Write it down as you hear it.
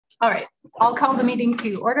All right, I'll call the meeting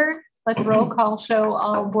to order. Let the roll call show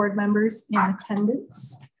all board members in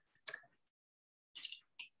attendance.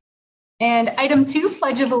 And item 2,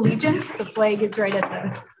 Pledge of Allegiance. The flag is right at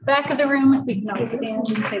the back of the room. If we can all stand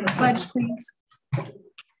and say the pledge, please.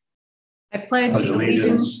 I pledge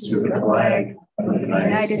allegiance to the flag of the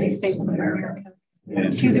United States of America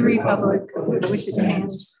and to the republic for which it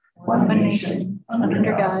stands, one nation,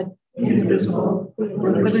 under God, indivisible, with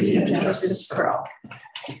liberty and justice for all.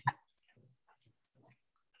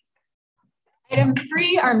 Item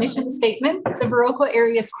 3, our mission statement. The Viroqua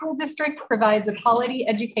Area School District provides a quality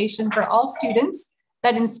education for all students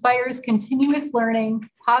that inspires continuous learning,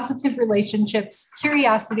 positive relationships,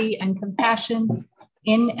 curiosity, and compassion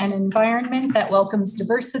in an environment that welcomes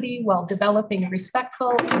diversity while developing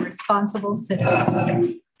respectful and responsible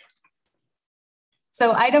citizens.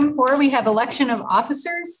 So item 4, we have election of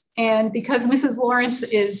officers. And because Mrs. Lawrence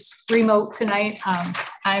is remote tonight,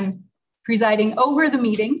 I'm presiding over the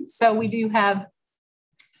meeting. So we do have,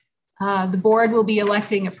 the board will be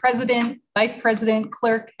electing a president, vice president,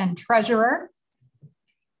 clerk, and treasurer.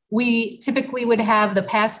 We typically would have the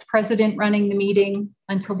past president running the meeting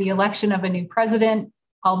until the election of a new president.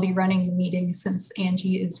 I'll be running the meeting since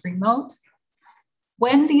Angie is remote.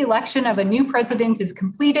 When the election of a new president is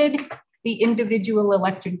completed, the individual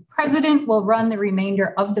elected president will run the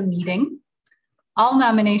remainder of the meeting. All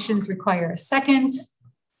nominations require a second.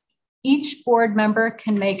 Each board member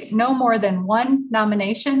can make no more than one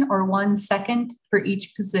nomination or 1 second for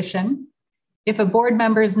each position. If a board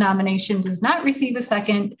member's nomination does not receive a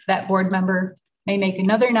second, that board member may make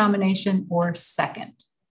another nomination or second.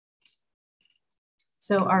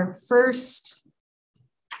 So our first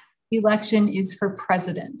election is for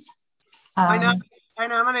president. I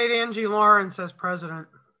nominate Angie Lawrence as president.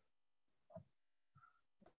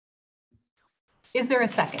 Is there a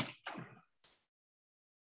second?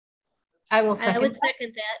 I will second. I would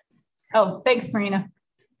second that. Oh, thanks, Marina.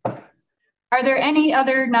 Are there any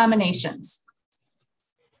other nominations?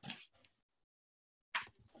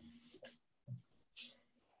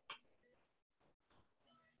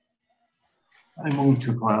 I move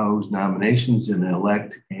to close nominations and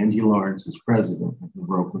elect Angie Lawrence as president of the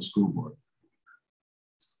Viroqua School Board.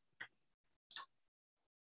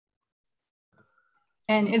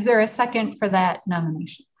 And is there a second for that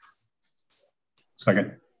nomination?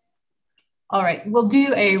 Second. All right, we'll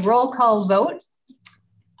do a roll call vote.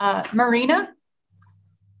 Marina?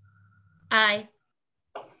 Aye.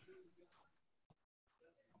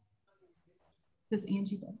 Does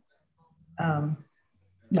Angie vote?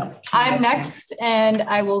 No. I'm next and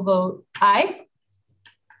I will vote aye.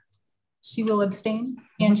 She will abstain.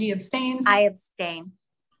 Angie abstains. I abstain.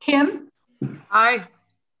 Kim? Aye.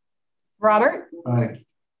 Robert? Aye.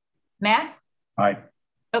 Matt? Aye.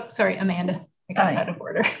 Oh, sorry, Amanda. I got Aye. out of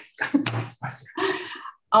order.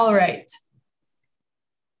 All right.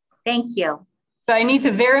 Thank you. So I need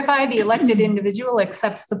to verify the elected individual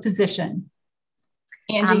accepts the position.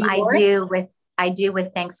 Angie, I do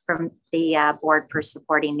with thanks from the board for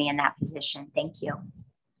supporting me in that position. Thank you.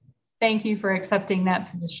 Thank you for accepting that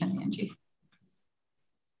position, Angie.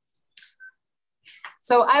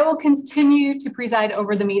 So I will continue to preside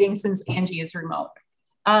over the meeting since Angie is remote.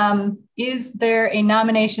 Is there a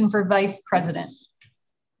nomination for vice president?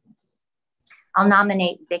 I'll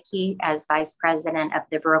nominate Vicki as vice president of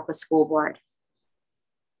the Viroqua School Board.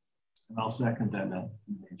 And I'll second that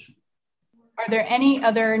nomination. Are there any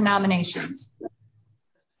other nominations?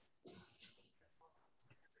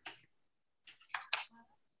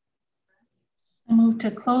 I move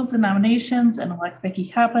to close the nominations and elect Vicki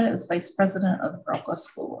Kappa as vice president of the Viroqua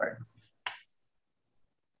School Board.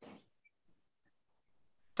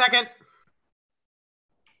 Second.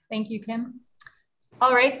 Thank you, Kim.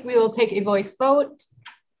 All right, we will take a voice vote.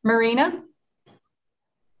 Marina?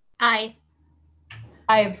 Aye.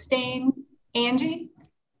 I abstain. Angie?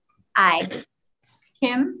 Aye.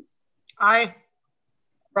 Kim? Aye.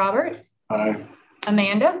 Robert? Aye.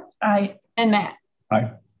 Amanda? Aye. And Matt?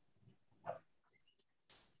 Aye.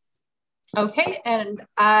 Okay, and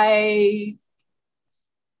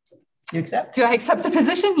You accept? do I accept the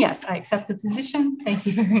position? Yes, I accept the position. Thank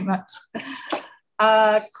you very much.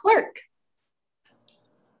 Clerk.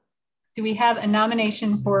 Do we have a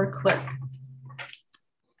nomination for clerk?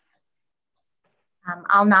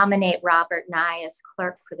 I'll nominate Robert Nye as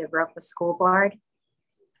clerk for the Viroqua School Board.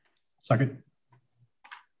 Second.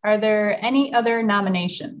 Are there any other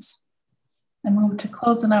nominations? I move to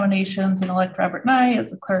close the nominations and elect Robert Nye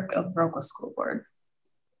as the clerk of the Viroqua School Board.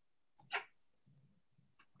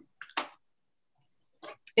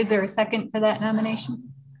 Is there a second for that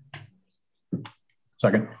nomination?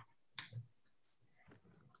 Second.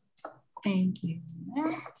 Thank you,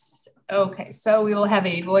 Matt. Okay, so we will have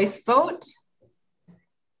a voice vote.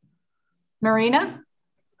 Marina?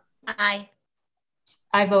 Aye.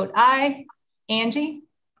 I vote aye. Angie?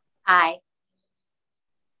 Aye.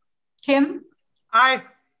 Kim? Aye.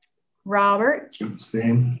 Robert?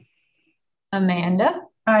 Abstain. Amanda?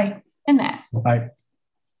 Aye. And Matt. Aye.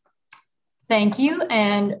 Thank you.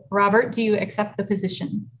 And Robert, do you accept the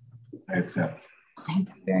position? I accept. Thank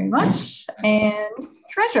you very much. And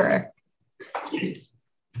treasurer? Nominate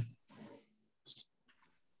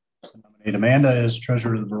Amanda as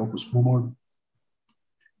treasurer of the Viroqua School Board.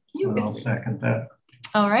 I'll second that.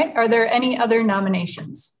 All right. Are there any other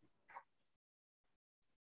nominations?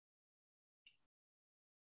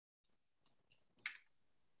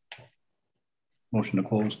 Motion to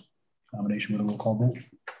close nomination with a roll call vote.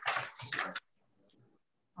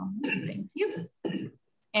 Thank you.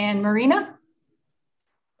 And Marina?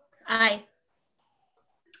 Aye.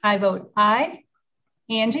 I vote aye.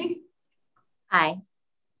 Angie? Aye.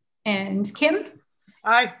 And Kim?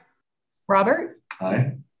 Aye. Robert?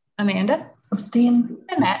 Aye. Amanda? Abstain?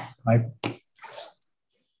 And Matt? Aye.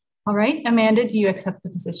 All right. Amanda, do you accept the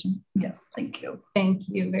position? Yes, thank you. Thank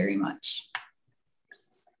you very much.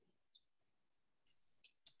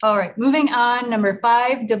 All right, moving on, number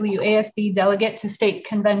 5, WASB delegate to state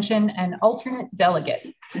convention and alternate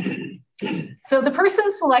delegate. So the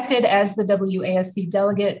person selected as the WASB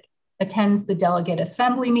delegate attends the delegate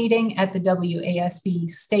assembly meeting at the WASB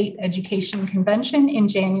State Education Convention in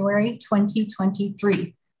January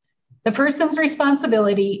 2023. The person's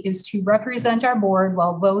responsibility is to represent our board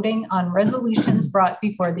while voting on resolutions brought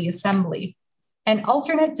before the assembly. An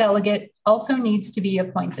alternate delegate also needs to be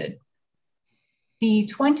appointed. The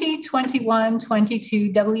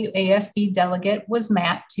 2021-22 WASB delegate was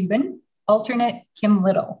Matt Tubin, alternate Kim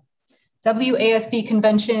Little. WASB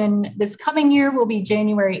convention this coming year will be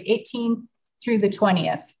January 18th through the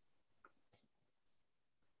 20th.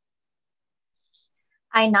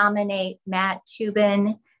 I nominate Matt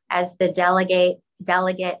Tubin as the delegate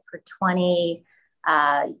for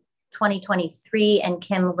 2023 and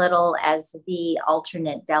Kim Little as the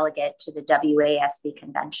alternate delegate to the WASB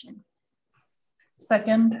convention.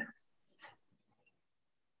 Second.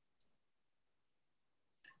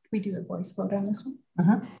 We do a voice vote on this one.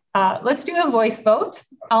 Let's do a voice vote.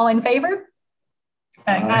 All in favor?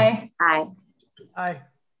 Aye. Aye. Aye.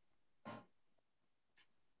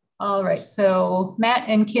 All right, so Matt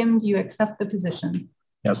and Kim, do you accept the position?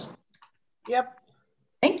 Yes. Yep.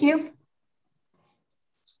 Thank you.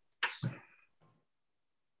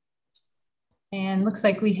 And looks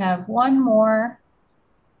like we have one more.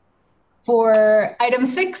 For item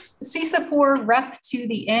 6, CISA 4 rep to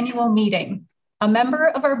the annual meeting. A member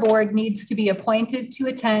of our board needs to be appointed to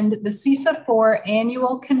attend the CISA 4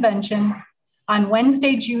 annual convention on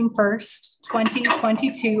Wednesday, June 1st,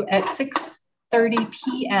 2022 at 6:30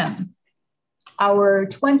 p.m. Our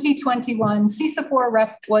 2021 CISA 4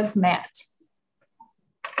 rep was Matt.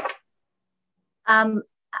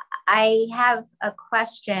 I have a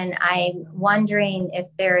question. I'm wondering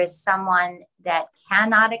if there is someone that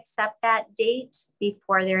cannot accept that date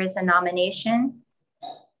before there is a nomination.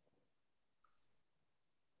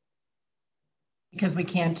 Because we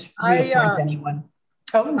can't reappoint anyone.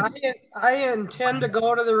 Oh, I intend to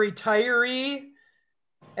go to the retiree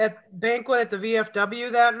banquet at the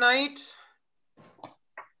VFW that night.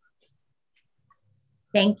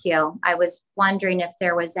 Thank you. I was wondering if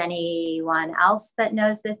there was anyone else that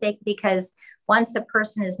knows that because once a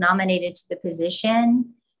person is nominated to the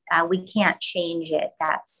position, we can't change it.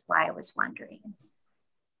 That's why I was wondering.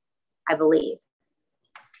 I believe.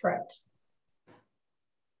 correct.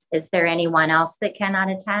 Is there anyone else that cannot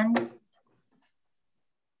attend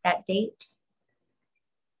that date?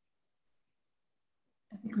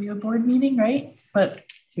 I think we have a board meeting, right? But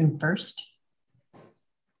June 1st.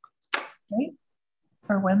 Right?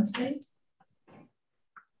 Or Wednesday?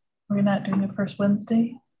 We're not doing the first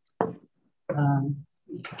Wednesday?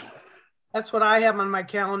 That's what I have on my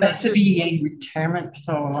calendar. That's the VA retirement,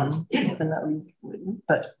 so I'm hoping that we wouldn't,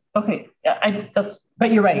 but okay, yeah,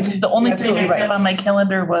 but you're right. The only You're thing I absolutely had on my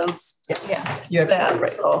calendar was yes, you're absolutely that, right.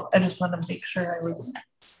 so I just wanted to make sure I was.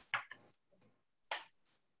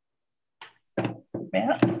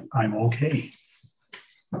 Matt? I'm okay.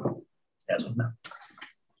 As of now.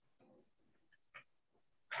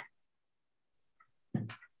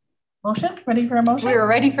 Motion? Ready for a motion? We are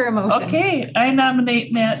ready for a motion. Okay, I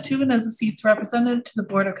nominate Matt Tubin as the seats representative to the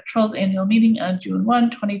Board of Control's annual meeting on June 1,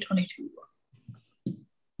 2022.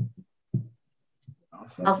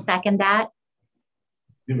 I'll second that.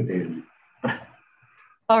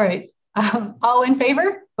 All right. All in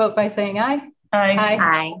favor, vote by saying aye. Aye. Aye.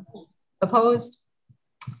 Aye. Opposed?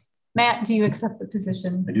 Matt, do you accept the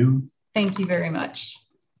position? I do. Thank you very much.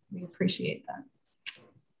 We appreciate that.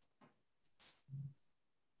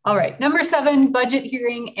 All right, number 7, budget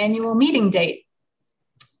hearing annual meeting date.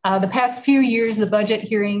 The past few years, the budget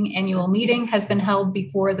hearing annual meeting has been held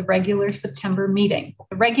before the regular September meeting.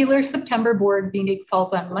 The regular September board meeting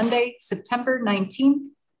falls on Monday, September 19th,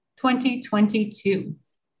 2022.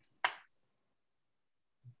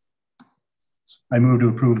 I move to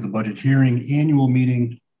approve the budget hearing annual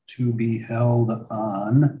meeting to be held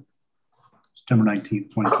on September 19th,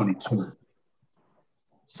 2022.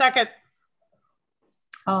 Second.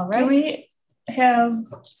 All right. Do we have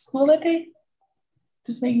school that day?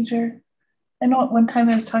 Just making sure. I know at one time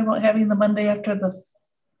I was talking about having the Monday after the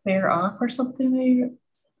fair off or something.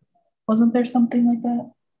 Wasn't there something like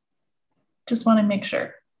that? Just want to make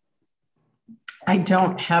sure. I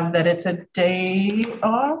don't have that. It's a day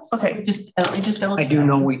off. Okay. Let me just double I check. do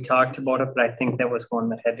know we talked about it, but I think that was one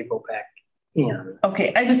that had to go back in.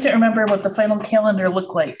 Okay. I just didn't remember what the final calendar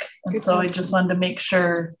looked like. And so I just wanted to make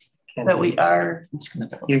sure that we are. I'm just gonna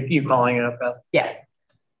double check. You calling it up, Beth? Yeah.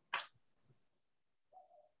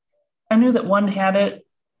 I knew that one had it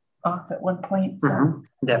off at one point. So.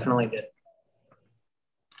 Definitely did.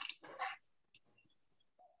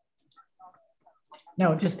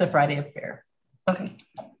 No, just the Friday of fair. Okay.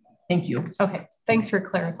 Thank you. Okay. Thanks for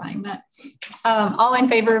clarifying that. All in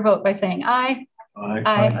favor, vote by saying aye. Aye.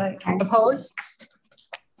 Aye. Opposed?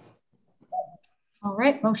 All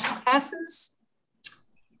right, motion passes.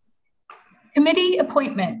 Committee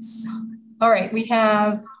appointments. All right, we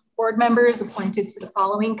have board members appointed to the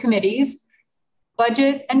following committees: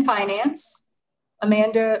 Budget and Finance,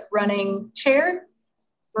 Amanda running chair,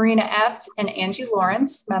 Marina Apt and Angie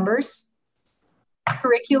Lawrence members.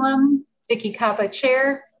 Curriculum, Vicki Kappa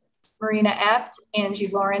chair, Marina Apt, Angie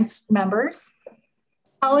Lawrence members.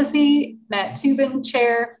 Policy, Matt Tubin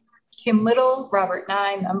chair, Kim Little, Robert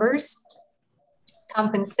Nye members.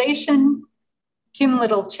 Compensation, Kim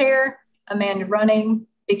Little chair, Amanda Running,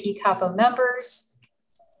 Vicki Kappa members.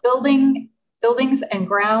 Buildings and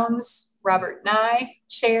Grounds, Robert Nye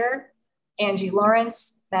chair, Angie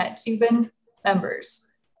Lawrence, Matt Tubin members.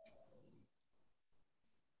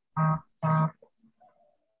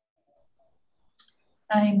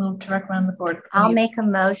 I move to recommend the board. I'll make a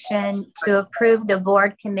motion to approve the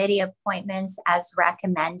board committee appointments as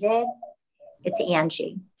recommended. It's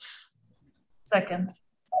Angie. Second.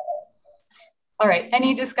 All right,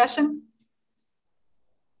 any discussion?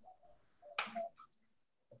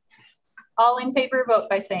 All in favor, vote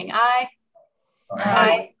by saying aye.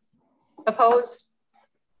 Aye. Opposed?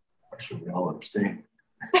 Should we all abstain?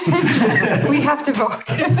 We have to vote.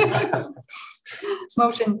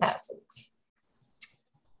 Motion passes.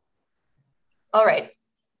 All right,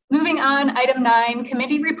 moving on, item 9,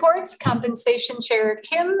 committee reports, compensation chair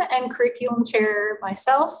Kim and curriculum chair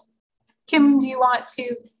myself. Kim, do you want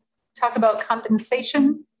to talk about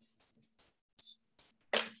compensation?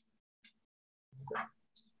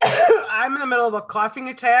 I'm in the middle of a coughing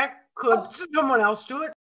attack. Could someone else do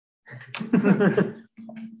it?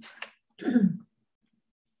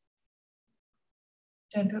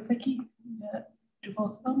 Jen, do it, Vicki? Yeah. Do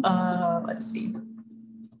both of them? Let's see.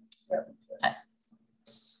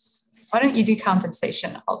 Why don't you do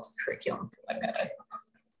compensation? I'll do curriculum. I've got it.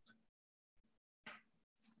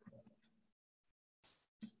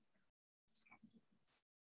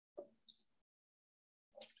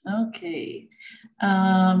 Okay.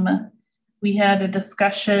 We had a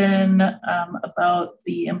discussion about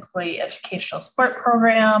the employee educational support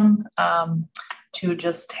program to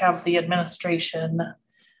just have the administration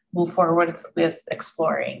move forward with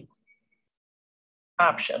exploring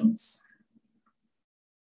options.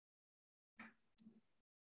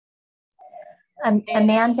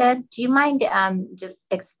 Amanda, do you mind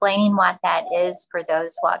explaining what that is for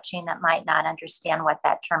those watching that might not understand what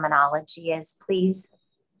that terminology is, please?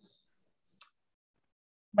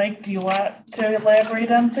 Mike, do you want to elaborate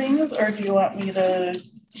on things, or do you want me to,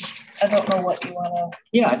 I don't know what you want to.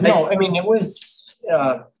 Yeah, no, I mean, it was,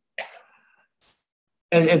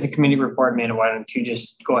 as a committee report, Amanda, why don't you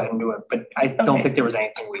just go ahead and do it? But I don't think there was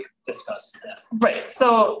anything we discussed then. Right,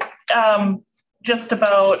 so just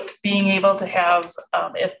about being able to have,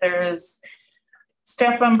 if there's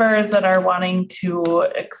staff members that are wanting to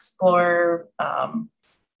explore,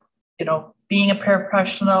 being a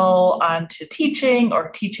paraprofessional onto teaching or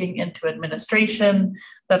teaching into administration,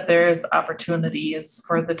 that there's opportunities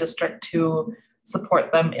for the district to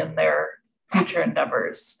support them in their future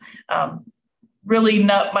endeavors. Really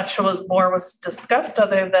not much was discussed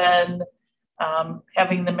other than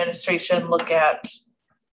having the administration look at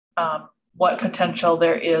what potential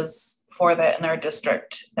there is for that in our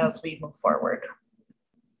district as we move forward.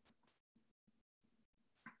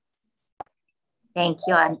 Thank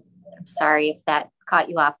you. I'm sorry if that caught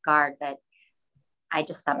you off guard, but I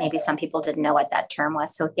just thought maybe some people didn't know what that term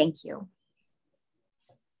was. So thank you.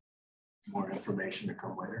 More information to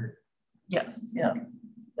come later. Yes, yeah.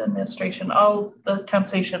 The administration, all the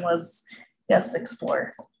conversation was, yes,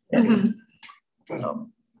 explore. Mhm. So.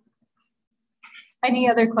 Any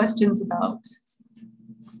other questions about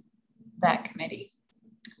that committee?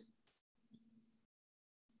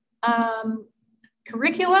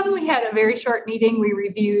 Curriculum, we had a very short meeting. We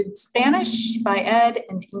reviewed Spanish by Ed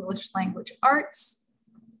and English language arts.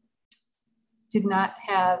 Did not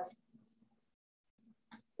have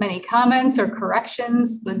many comments or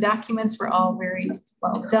corrections. The documents were all very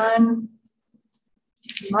well done.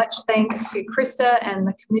 Much thanks to Krista and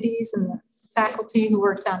the committees and the faculty who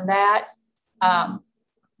worked on that.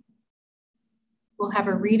 We'll have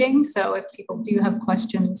a reading, so if people do have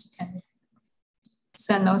questions, you can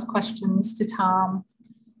send those questions to Tom.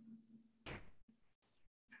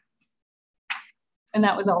 And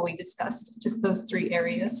that was all we discussed, just those 3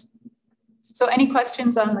 areas. So any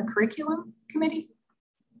questions on the curriculum committee?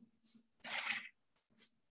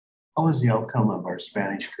 What was the outcome of our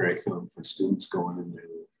Spanish curriculum for students going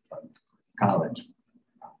into college?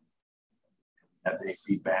 Have they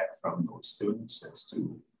feedback from those students as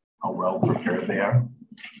to how well prepared they are?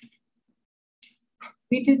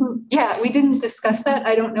 We didn't discuss that.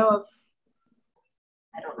 I don't know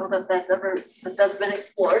if that's been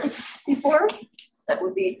explored before. That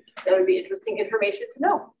would be interesting information to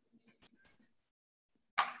know.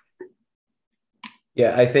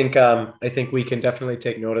 Yeah, I think we can definitely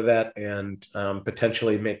take note of that and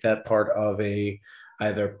potentially make that part of a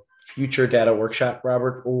either future data workshop,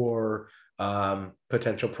 Robert, or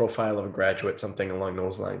potential profile of a graduate, something along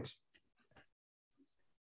those lines.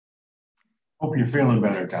 Hope you're feeling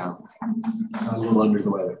better, Tom. I'm a little under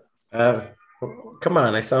the weather. Come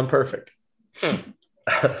on, I sound perfect.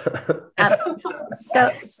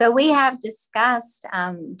 So we have discussed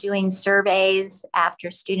doing surveys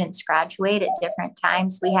after students graduate at different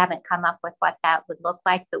times. We haven't come up with what that would look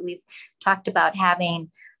like, but we've talked about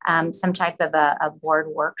having some type of a board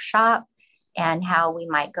workshop and how we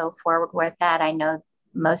might go forward with that. I know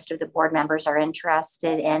most of the board members are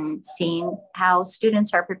interested in seeing how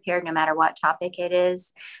students are prepared no matter what topic it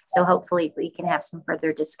is. So hopefully we can have some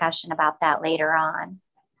further discussion about that later on.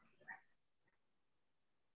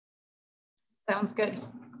 sounds good.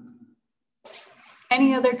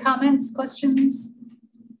 Any other comments, questions?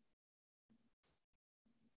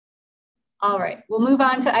 All right, we'll move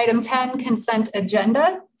on to item 10, consent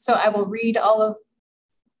agenda. So I will read all of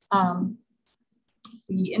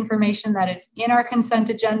the information that is in our consent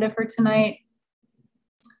agenda for tonight.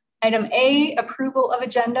 Item A, approval of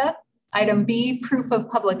agenda. Item B, proof of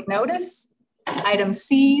public notice. Item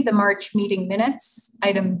C, the March meeting minutes.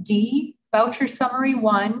 Item D, voucher summary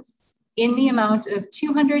 1 in the amount of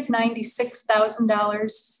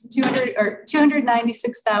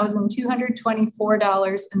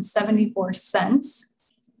 $296,224.74.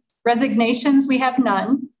 Resignations, we have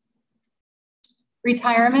none.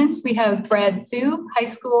 Retirements, we have Brad Thu, high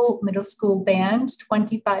school, middle school band,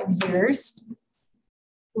 25 years.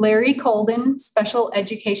 Larry Colden, special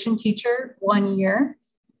education teacher, 1 year.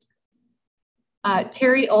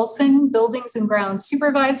 Terry Olson, buildings and grounds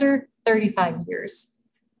supervisor, 35 years.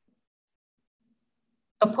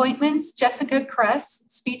 Appointments, Jessica Kress,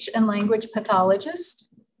 speech and language pathologist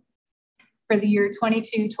for the year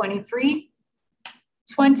 22-23.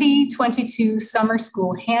 2022 summer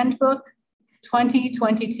school handbook,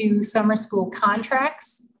 2022 summer school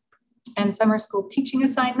contracts, and summer school teaching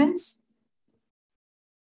assignments.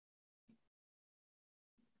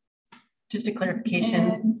 Just a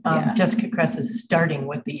clarification, Jessica Kress is starting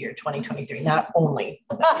with the year 2023, not only.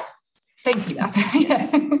 Thank you. Yes.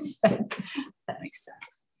 That makes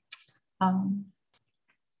sense.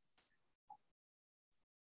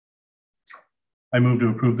 I move to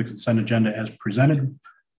approve the consent agenda as presented.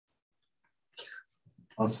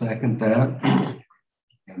 I'll second that.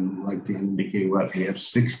 And I'd like to indicate what we have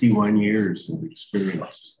 61 years of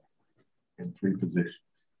experience in 3 positions.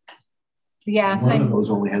 Yeah. One of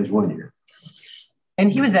those only has 1 year.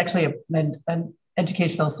 And he was actually an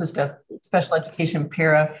educational assistant, special education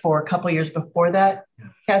para for a couple of years before that,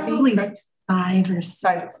 Kathy? Probably 5 or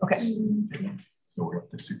 6. Okay. So we're up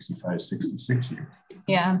to 65, 66 years.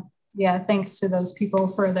 Yeah. Yeah. Thanks to those people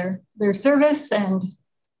for their service and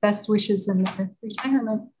best wishes in their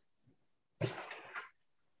retirement.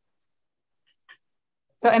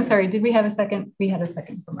 So I'm sorry, did we have a second? We had a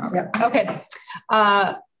second from Robert. Yep. Okay.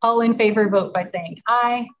 All in favor, vote by saying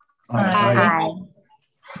aye. Aye.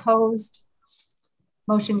 Opposed?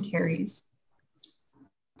 Motion carries.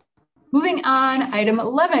 Moving on, item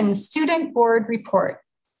 11, student board report.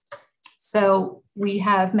 So we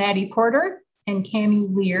have Maddie Porter and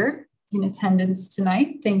Cammie Lear in attendance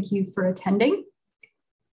tonight. Thank you for attending.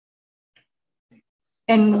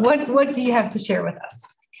 And what do you have to share with us?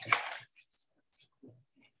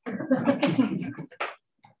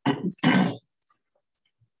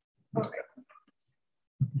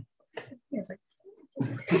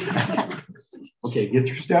 Okay, get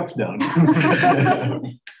your steps down.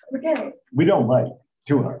 Okay. We don't like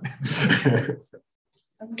too hard.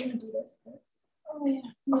 I'm gonna do this first. Oh yeah.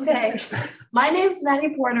 Okay. My name's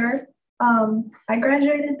Maddie Porter. I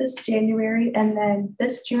graduated this January, and then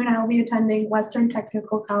this June I'll be attending Western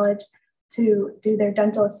Technical College to do their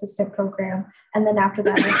dental assistant program. And then after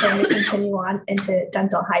that, I plan to continue on into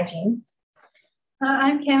dental hygiene.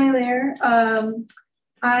 I'm Cammie Lear.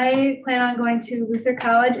 I plan on going to Luther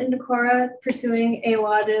College in Decorah, pursuing a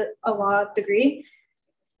law degree,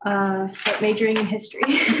 but majoring in history.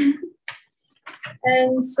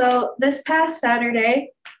 And so this past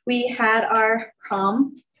Saturday, we had our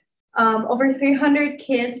prom. Over 300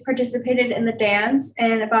 kids participated in the dance,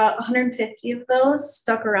 and about 150 of those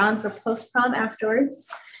stuck around for post-prom afterwards.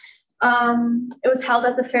 It was held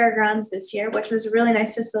at the fairgrounds this year, which was a really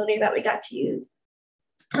nice facility that we got to use.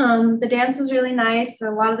 The dance was really nice. A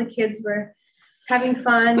lot of the kids were having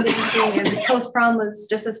fun, and post-prom was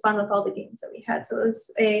just as fun with all the games that we had. So it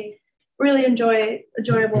was a really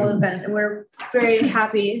enjoyable event, and we're very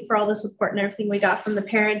happy for all the support and everything we got from the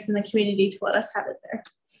parents and the community to let us have it there.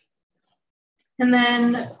 And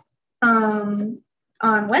then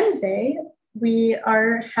on Wednesday, we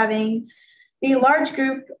are having the large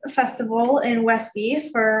group festival in Westby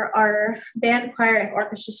for our band, choir, and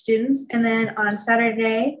orchestra students. And then on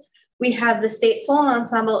Saturday, we have the State Soul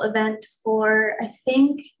Ensemble event for, I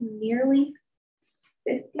think, nearly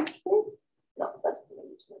 50 kids? No, that's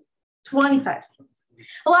 25 kids.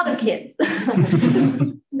 A lot of kids.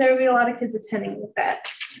 There will be a lot of kids attending that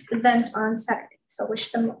event on Saturday, so wish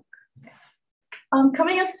them luck.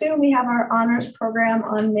 Coming up soon, we have our honors program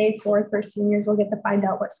on May 4th where seniors will get to find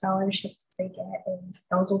out what scholarships they get, and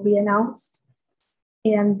those will be announced.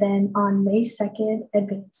 And then on May 2nd,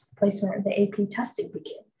 advanced placement of the AP testing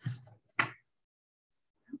begins.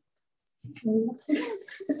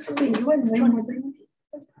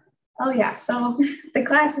 Oh yeah, so the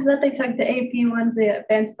classes that they took, the AP ones, the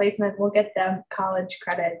advanced placement, will get them college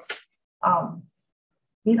credits.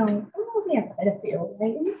 We have quite a few,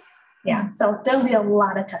 right? Yeah, so there'll be a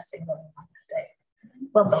lot of testing going on that day.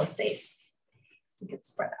 Well, those days to get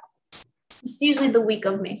spread out. It's usually the week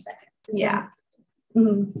of May 2nd. Yeah.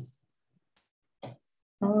 Mm-hmm.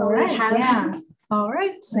 All right. Yeah. All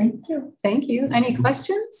right. Thank you. Thank you. Any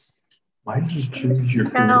questions? Why did you choose your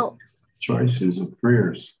career choices of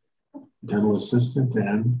careers? Dental assistant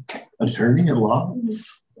and attorney at law?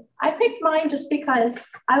 I picked mine just because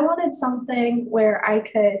I wanted something where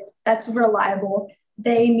that's reliable.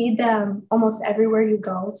 They need them almost everywhere you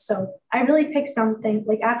go. So I really picked something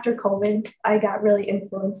like after COVID, I got really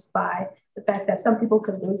influenced by the fact that some people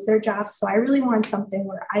could lose their jobs. So I really wanted something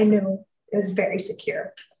where I knew it was very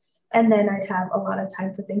secure. And then I'd have a lot of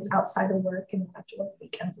time for things outside of work and have to work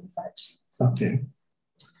weekends and such. So. Okay.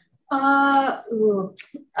 I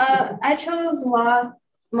chose law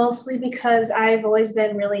mostly because I've always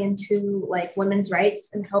been really into like women's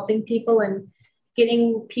rights and helping people and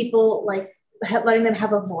getting people like letting them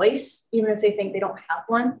have a voice, even if they think they don't have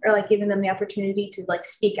one, or like giving them the opportunity to like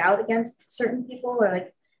speak out against certain people or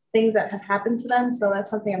like things that have happened to them. So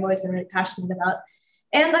that's something I've always been really passionate about.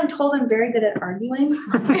 And I'm told I'm very good at arguing. So,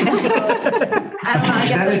 I don't know,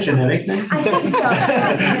 is that a genetic thing? I think so.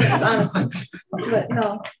 Yes, honestly. But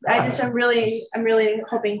no, I'm really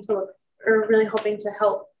hoping to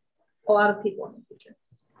help a lot of people in the future.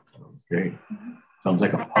 Sounds great. Sounds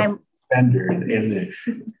like a vendor in the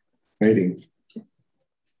ratings.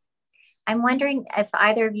 I'm wondering if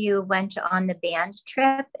either of you went on the band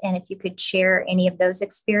trip and if you could share any of those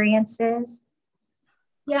experiences.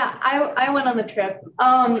 Yeah, I went on the trip.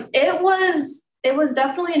 It was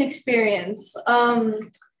definitely an experience.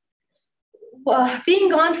 Well, being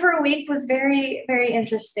gone for a week was very, very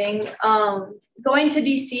interesting. Going to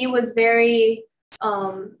DC was very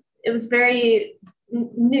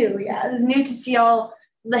new. Yeah, it was new to see all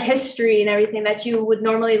the history and everything that you would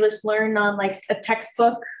normally just learn on like a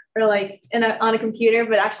textbook or like on a computer,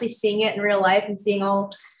 but actually seeing it in real life and seeing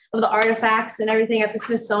all of the artifacts and everything at the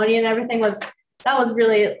Smithsonian and everything was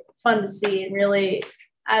really fun to see, and really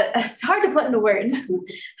it's hard to put into words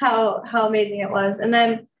how amazing it was. And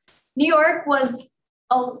then New York was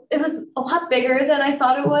it was a lot bigger than I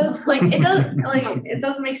thought it was. It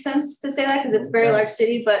doesn't make sense to say that because it's a very large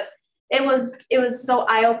city, but it was so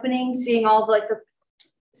eye-opening seeing all the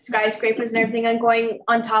skyscrapers and everything, and going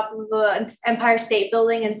on top of the Empire State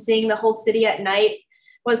Building and seeing the whole city at night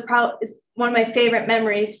is one of my favorite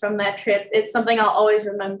memories from that trip. It's something I'll always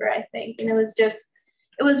remember, I think. And it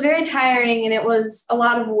was very tiring and it was a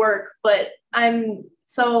lot of work, but I'm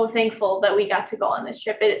so thankful that we got to go on this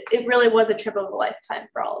trip. It really was a trip of a lifetime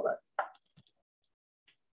for all of us.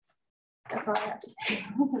 That's all I have to say.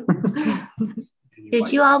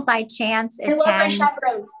 Did you all by chance attend? I love my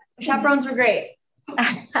chaperones. The chaperones were great.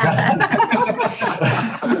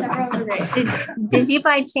 Did you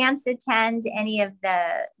by chance attend any of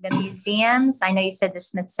the museums? I know you said the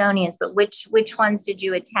Smithsonian's, but which ones did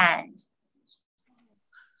you attend?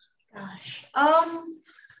 Gosh,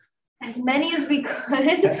 as many as we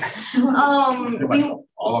could.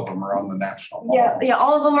 All of them around the National Mall. Yeah,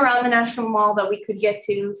 all of them around the National Mall that we could get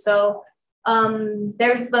to. So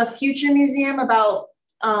there's the Future Museum about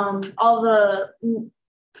all the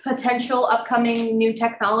potential upcoming new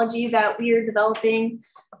technology that we are developing.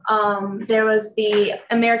 There was the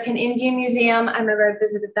American Indian Museum. I remember I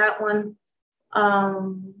visited that one.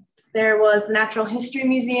 There was the Natural History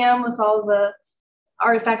Museum with all the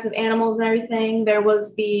artifacts of animals and everything. There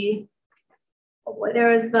was the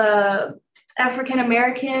African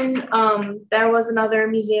American. There was another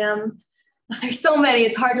museum. There's so many,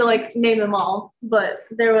 it's hard to name them all, but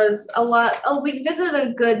there was a lot. We visited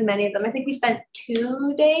a good many of them. I think we spent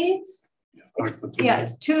 2 days. Parts of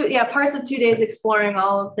 2 days exploring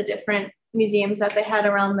all of the different museums that they had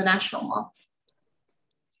around the National Mall.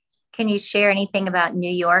 Can you share anything about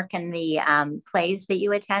New York and the plays that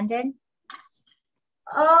you attended?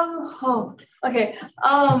 Okay.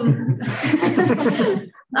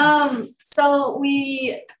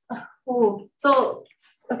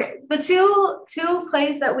 The two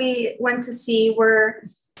plays that we went to see were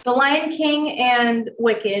The Lion King and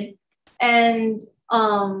Wicked. And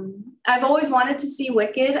I've always wanted to see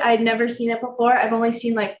Wicked. I'd never seen it before. I've only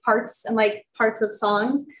seen parts of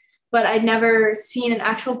songs, but I'd never seen an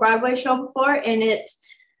actual Broadway show before. And it's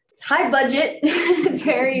high budget. It's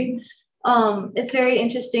very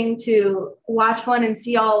interesting to watch one and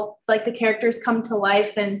see all the characters come to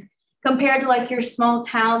life, and compared to your small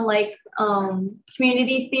town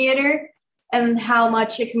community theater, and how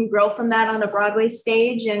much it can grow from that on a Broadway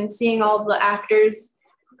stage, and seeing all the actors,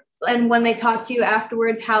 and when they talk to you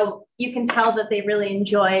afterwards, how you can tell that they really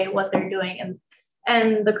enjoy what they're doing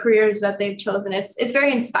and the careers that they've chosen. It's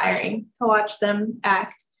very inspiring to watch them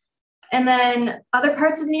act. And then other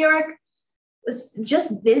parts of New York was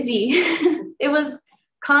just busy. It was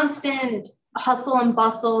constant hustle and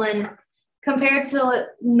bustle, and compared to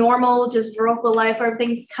normal just Viroqua life where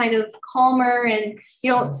everything's kind of calmer and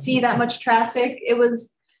you don't see that much traffic, it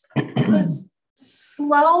was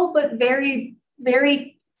slow but very,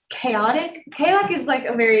 very chaotic. Chaotic is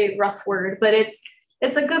a very rough word, but it's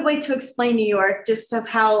a good way to explain New York, just of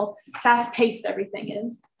how fast-paced everything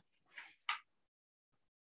is.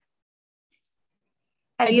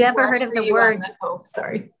 Have you ever heard of the word? Oh,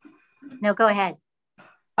 sorry. No, go ahead.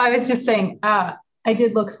 I was just saying, I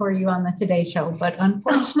did look for you on the Today Show, but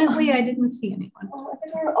unfortunately I didn't see anyone. I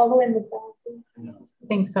think they're all the way in the back. I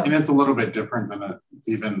think so. And it's a little bit different than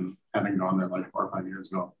even having gone there 4 or 5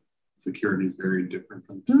 years ago. Security is very different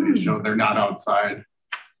from Today's Show. They're not outside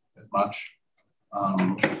as much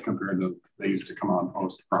compared to they used to come on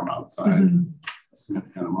post from outside a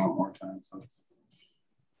significant amount more time. So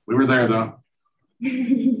we were there though.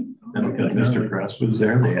 And because Mr. Kress was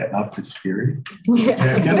there, they had upped the security.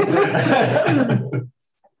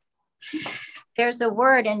 There's a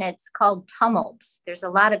word and it's called tumult. There's a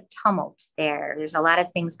lot of tumult there. There's a lot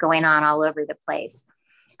of things going on all over the place.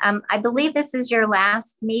 I believe this is your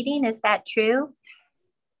last meeting. Is that true?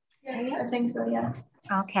 Yes, I think so, yeah.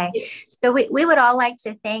 Okay. So we would all like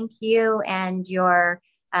to thank you and your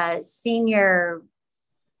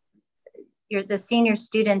the senior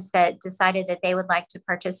students that decided that they would like to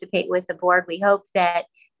participate with the board. We hope that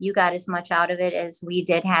you got as much out of it as we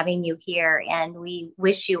did having you here, and we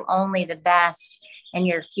wish you only the best in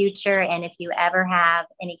your future. And if you ever have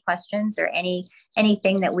any questions or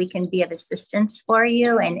anything that we can be of assistance for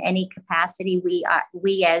you in any capacity,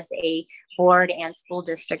 we as a board and school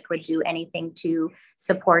district would do anything to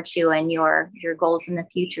support you and your goals in the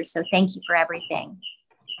future. So thank you for everything.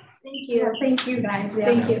 Thank you. Thank you guys.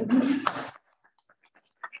 Yeah. Thank you.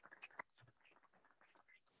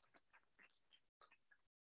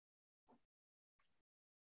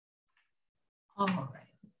 All right.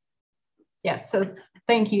 Yes, so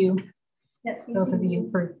thank you, both of you,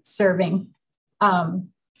 for serving.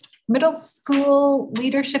 Middle School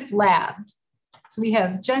Leadership Lab. So we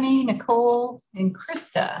have Jenny, Nicole, and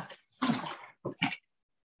Krista.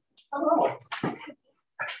 Hello.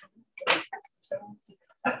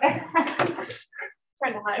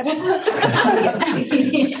 Trying to hide.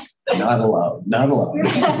 Not allowed, not allowed.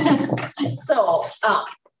 So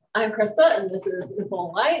I'm Krista, and this is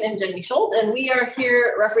Nicole Line and Jenny Schultz, and we are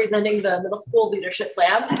here representing the Middle School Leadership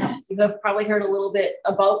Lab. You have probably heard a little bit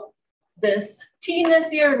about this team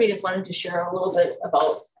this year. We just wanted to share a little bit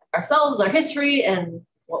about ourselves, our history, and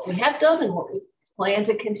what we have done and what we plan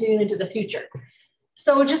to continue into the future.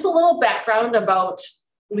 So just a little background about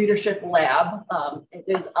Leadership Lab. It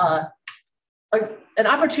is an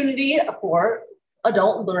opportunity for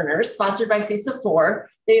adult learners sponsored by CISA 4.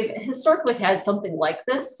 They've historically had something like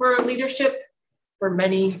this for leadership for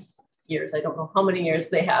many years. I don't know how many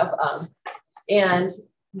years they have. And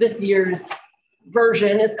this year's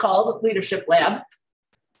version is called Leadership Lab.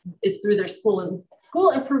 It's through their school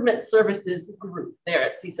improvement services group there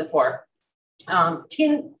at CISA 4.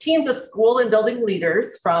 Teams of school and building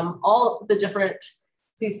leaders from all the different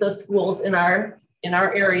CISA schools in our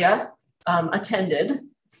area attended.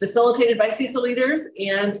 It's facilitated by CISA leaders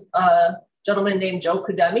and a gentleman named Joe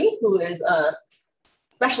Kudemi, who is a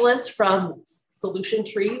specialist from Solution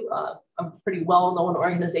Tree, a pretty well-known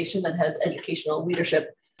organization that has educational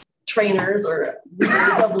leadership trainers or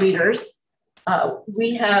leaders of leaders.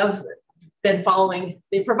 We have been following,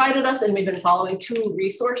 they provided us, and we've been following 2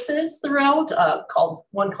 resources throughout,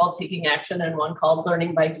 one called Taking Action and one called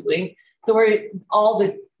Learning by Doing. So all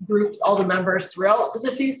the groups, all the members throughout the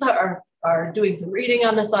CISA are doing some reading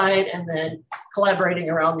on the side and then collaborating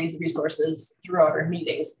around these resources throughout our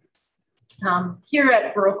meetings. Here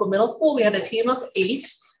at Viroqua Middle School, we had a team of 8.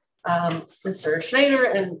 Mr. Schneider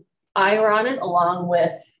and I were on it, along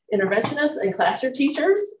with interventionists and classroom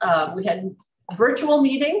teachers. We had virtual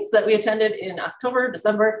meetings that we attended in October,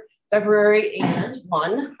 December, February, and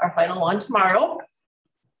our final one tomorrow.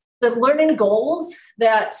 The learning goals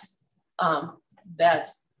that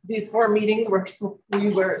these 4 meetings we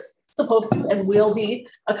were supposed to and will be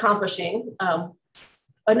accomplishing.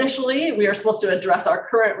 Initially, we are supposed to address our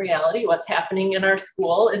current reality, what's happening in our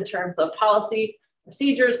school in terms of policy,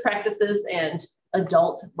 procedures, practices, and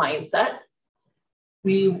adult mindset.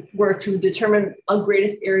 We were to determine a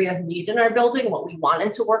greatest area of need in our building, what we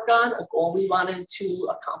wanted to work on, a goal we wanted to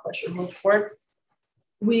accomplish or move towards.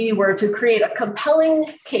 We were to create a compelling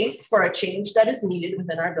case for a change that is needed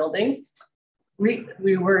within our building.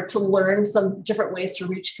 We were to learn some different ways to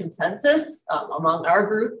reach consensus among our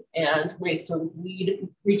group and ways to lead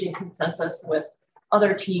reaching consensus with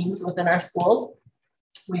other teams within our schools.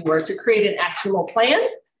 We were to create an actionable plan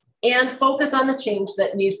and focus on the change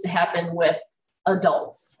that needs to happen with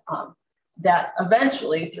adults. That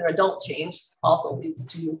eventually, through adult change, also leads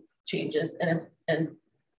to changes and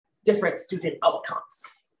different student outcomes.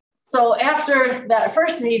 So after that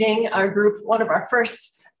first meeting, our group, one of our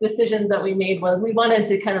first decisions that we made was we wanted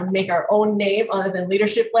to kind of make our own name other than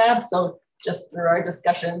Leadership Lab. So just through our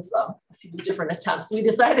discussions, a few different attempts, we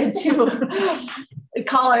decided to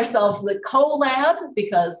call ourselves the CoLab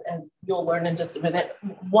because, and you'll learn in just a minute,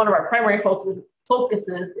 one of our primary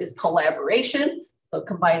focuses is collaboration. So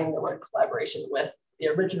combining the word collaboration with the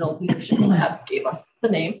original Leadership Lab gave us the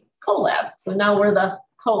name CoLab. So now we're the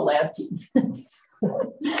CoLab team.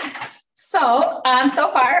 So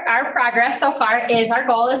far, our progress so far is our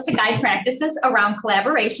goal is to guide practices around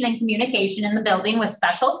collaboration and communication in the building with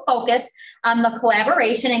special focus on the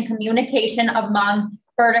collaboration and communication among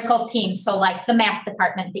vertical teams. So like the math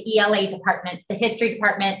department, the ELA department, the history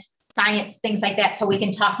department, science, things like that. So we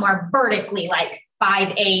can talk more vertically, like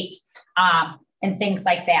 5-8 and things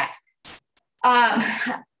like that.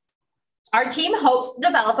 Our team hopes to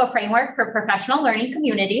develop a framework for professional learning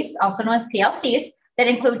communities, also known as PLCs, that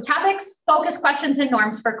include topics, focus questions, and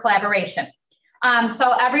norms for collaboration.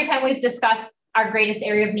 So every time we've discussed our greatest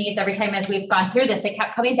area of needs, every time as we've gone through this, it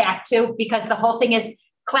kept coming back to, because the whole thing is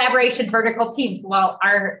collaboration, vertical teams. Well,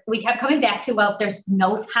 we kept coming back to, well, there's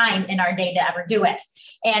no time in our day to ever do it.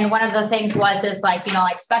 And one of the things is like,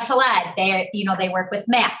 like special ed, they work with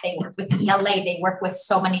math, they work with ELA, they work with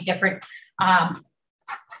so many different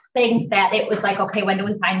things that it was like, okay, when do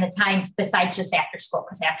we find the time besides just after school?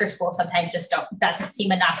 Because after school sometimes just doesn't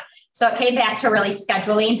seem enough. So it came back to really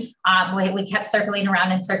scheduling. We kept circling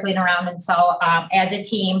around. And so as a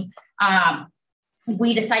team,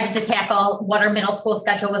 we decided to tackle what our middle school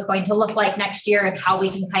schedule was going to look like next year and how we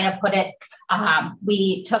can kind of put it.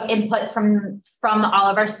 We took input from all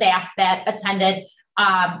of our staff that attended.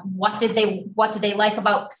 What did they like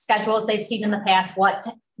about schedules they've seen in the past?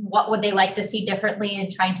 what would they like to see differently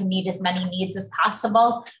and trying to meet as many needs as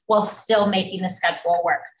possible while still making the schedule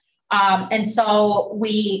work. And so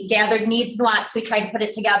we gathered needs and wants. We tried to put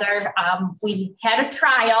it together. We had a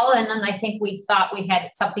trial, and then I think we thought we had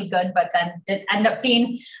something good, but then didn't end up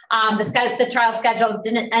being, the trial schedule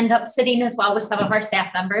didn't end up sitting as well with some of our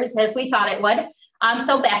staff members as we thought it would.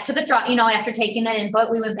 So back to the draw, after taking the input,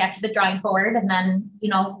 we went back to the drawing board and then,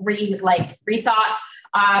 rethought,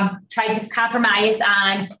 tried to compromise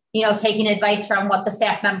on, taking advice from what the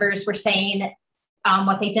staff members were saying,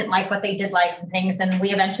 what they didn't like, what they did like and things. And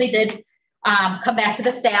we eventually did come back to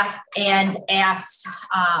the staff and asked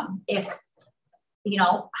if,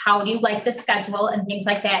 how do you like the schedule and things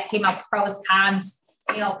like that, came up pros, cons,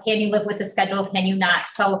 can you live with the schedule? Can you not?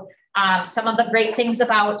 So some of the great things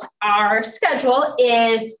about our schedule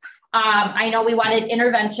is I know we wanted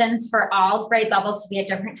interventions for all grade levels to be at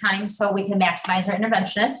different times so we can maximize our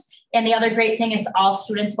interventionists. And the other great thing is all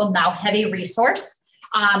students will now have a resource.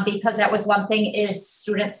 Because that was one thing is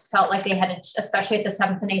students felt like they had to, especially at the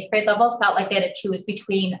 7th and 8th grade level, felt like they had to choose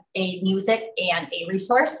between a music and a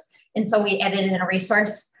resource. And so we added in a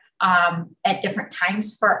resource at different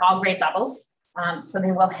times for all grade levels. So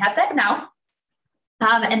they will have that now.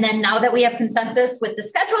 And then now that we have consensus with the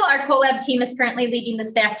schedule, our CoLab team is currently leading the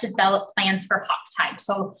staff to develop plans for hawk time.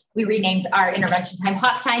 So we renamed our intervention time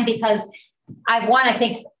hawk time because I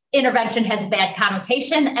think intervention has a bad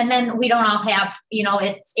connotation, and then we don't all have,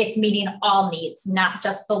 it's meeting all needs, not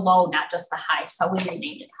just the low, not just the high. So we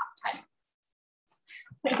renamed it hawk time.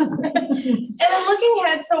 And then looking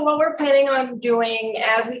ahead, so what we're planning on doing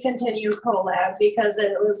as we continue CoLab, because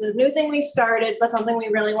it was a new thing we started, but something we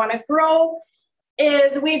really want to grow,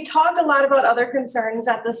 is we've talked a lot about other concerns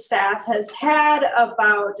that the staff has had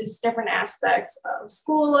about just different aspects of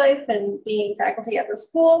school life and being faculty at the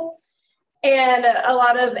school. And a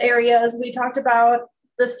lot of areas we talked about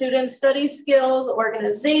the student study skills,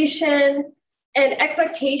 organization, and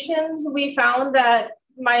expectations. We found that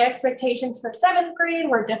my expectations for 7th grade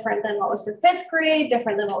were different than what was for 5th grade,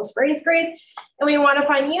 different than what was for 8th grade. And we want to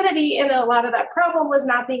find unity, and a lot of that problem was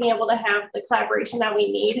not being able to have the collaboration that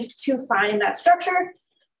we need to find that structure.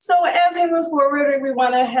 So as we move forward, we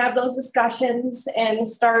want to have those discussions and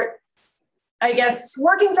start, I guess,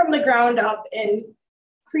 working from the ground up and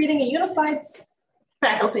creating a unified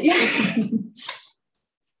faculty.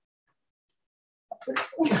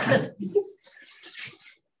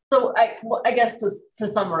 So I guess to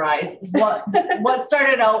summarize, what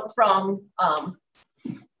started out from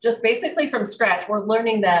just basically from scratch, we're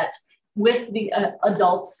learning that with the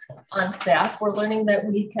adults on staff, we're learning that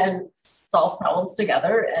we can solve problems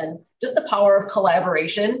together and just the power of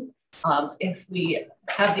collaboration. If we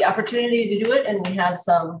have the opportunity to do it and we have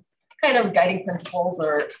some kind of guiding principles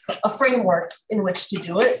or a framework in which to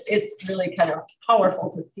do it, it's really kind of powerful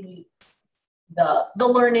to see the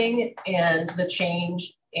learning and the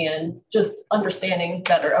change and just understanding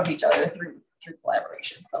better of each other through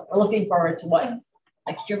collaboration. So we're looking forward to what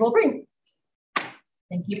next year will bring.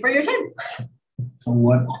 Thank you for your time. So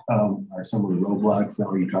what are some of the roadblocks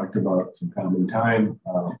now? You talked about some common time.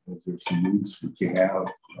 Is there some needs that you have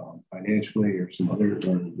financially or some other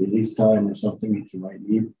release time or something that you might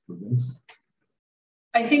need for this?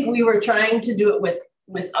 I think we were trying to do it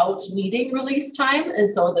without needing release time. And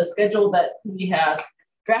so the schedule that we have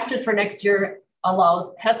drafted for next year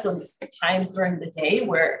has some times during the day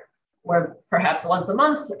where perhaps once a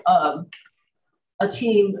month, a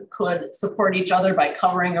team could support each other by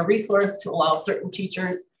covering a resource to allow certain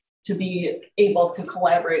teachers to be able to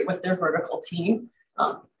collaborate with their vertical team.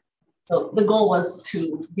 So the goal was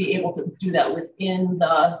to be able to do that within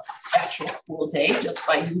the actual school day, just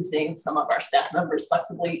by using some of our staff members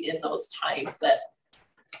flexibly in those times that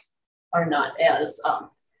are not as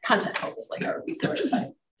content focused, like our resource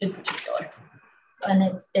time in particular.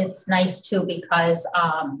 And it's nice too, because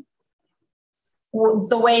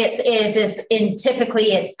the way it is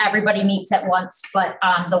typically it's everybody meets at once, but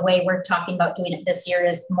the way we're talking about doing it this year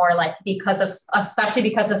is more like especially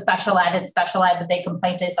because of special ed, the big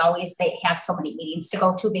complaint is always they have so many meetings to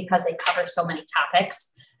go to because they cover so many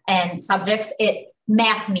topics and subjects.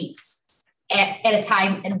 Math meets at a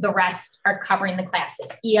time and the rest are covering the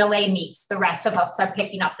classes. ELA meets, the rest of us are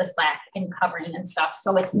picking up the slack and covering and stuff.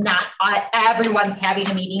 So it's not everyone's having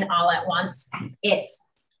a meeting all at once. It's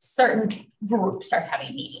certain groups are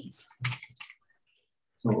having meetings.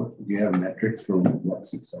 So do you have metrics for what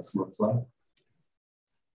success looks like?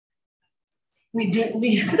 We do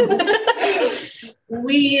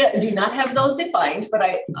not have those defined, but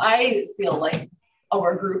I feel like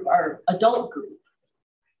our group, our adult group,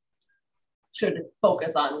 should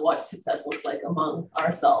focus on what success looks like among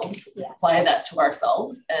ourselves, yes. apply that to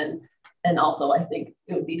ourselves. And also I think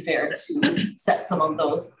it would be fair to set some of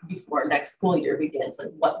those before next school year begins.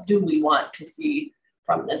 Like, what do we want to see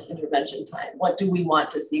from this intervention time? What do we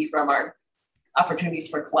want to see from our opportunities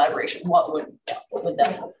for collaboration? What would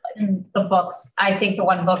that look like? The books, I think the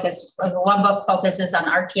one book focuses on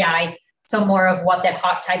RTI. So more of what that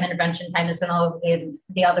hot time intervention time is going to look like.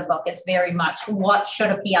 The other book is very much what should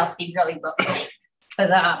a PLC really look like?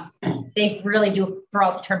 Because they really do throw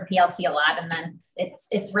out the term PLC a lot, and then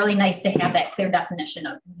it's really nice to have that clear definition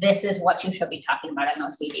of this is what you should be talking about in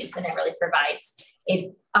those meetings, and it really provides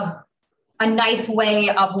a nice way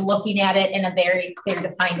of looking at it in a very clear,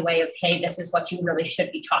 defined way of, hey, this is what you really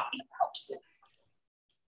should be talking about.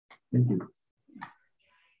 Thank you.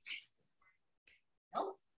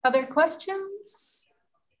 Other questions?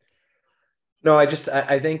 No, I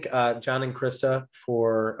thank John and Krista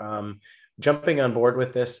for jumping on board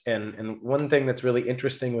with this. And one thing that's really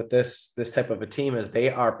interesting with this type of a team is they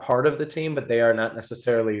are part of the team, but they are not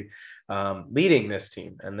necessarily leading this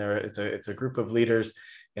team. And it's a group of leaders.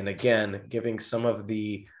 And again, giving some of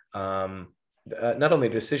the not only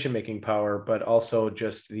decision-making power, but also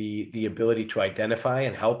just the ability to identify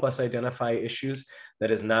and help us identify issues that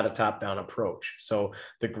is not a top-down approach. So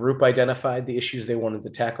the group identified the issues they wanted to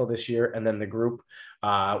tackle this year, and then the group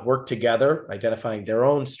worked together, identifying their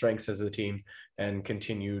own strengths as a team, and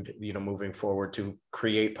continued, moving forward to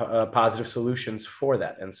create positive solutions for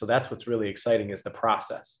that. And so that's what's really exciting, is the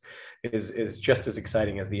process is just as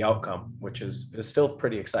exciting as the outcome, which is still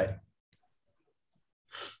pretty exciting.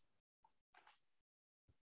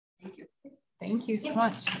 Thank you. Thank you so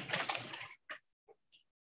much.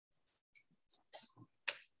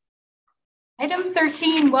 Item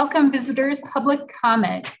 13, welcome visitors, public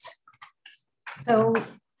comment. So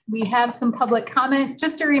we have some public comment.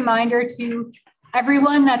 Just a reminder to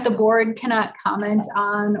everyone that the board cannot comment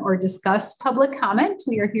on or discuss public comment.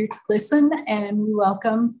 We are here to listen, and we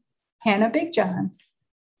welcome Hannah Big John.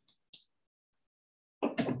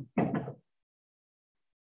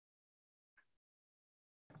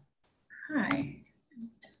 Hi.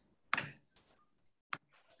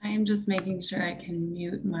 I am just making sure I can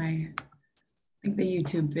mute the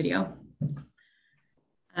YouTube video.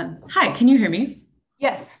 Hi, can you hear me?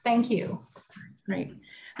 Yes, thank you. Great.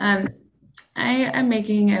 I am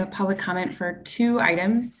making a public comment for two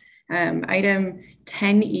items. Item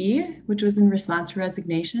 10E, which was in response to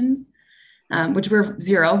resignations, which were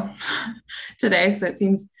 0 today, so it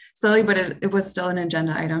seems silly, but it was still an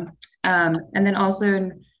agenda item. And then also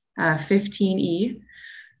in 15E,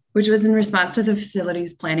 which was in response to the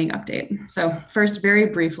facilities planning update. So first, very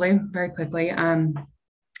briefly, very quickly,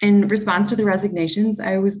 in response to the resignations,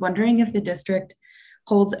 I was wondering if the district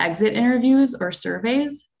holds exit interviews or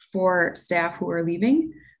surveys for staff who are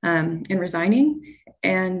leaving and resigning.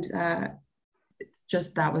 And that's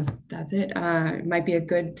it. It might be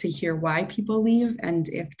good to hear why people leave, and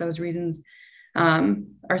if those reasons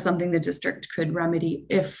are something the district could remedy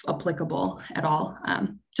if applicable at all.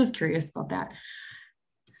 Just curious about that.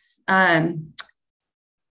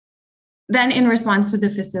 Then in response to the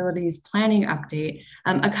facilities planning update,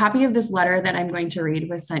 a copy of this letter that I'm going to read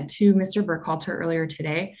was sent to Mr. Burkhalter earlier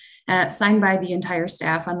today, signed by the entire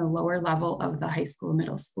staff on the lower level of the high school,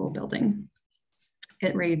 middle school building.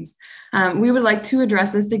 It reads, we would like to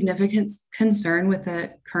address a significant concern with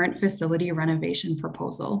the current facility renovation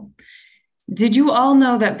proposal. Did you all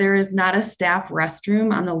know that there is not a staff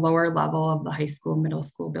restroom on the lower level of the high school, middle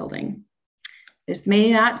school building? This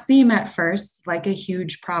may not seem at first like a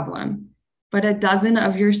huge problem, but a dozen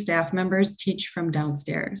of your staff members teach from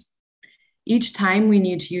downstairs. Each time we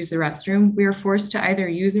need to use the restroom, we are forced to either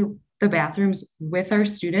use the bathrooms with our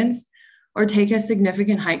students or take a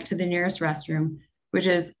significant hike to the nearest restroom, which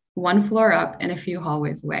is 1 floor up and a few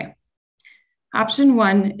hallways away. Option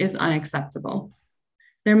 1 is unacceptable.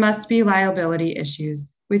 There must be liability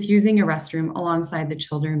issues with using a restroom alongside the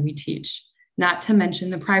children we teach, not to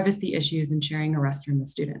mention the privacy issues in sharing a restroom with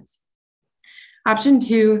students. Option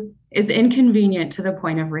 2 is inconvenient to the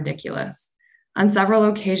point of ridiculous. On several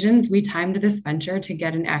occasions, we timed this venture to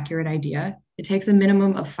get an accurate idea. It takes a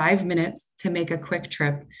minimum of 5 minutes to make a quick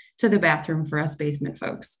trip to the bathroom for us basement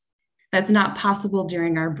folks. That's not possible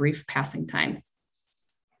during our brief passing times.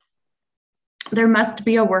 There must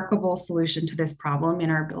be a workable solution to this problem in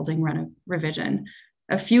our building revision.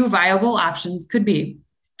 A few viable options could be: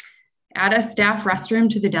 add a staff restroom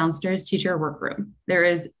to the downstairs teacher workroom. There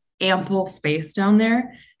is ample space down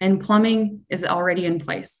there, and plumbing is already in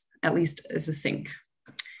place, at least as a sink.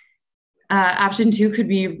 Option 2 could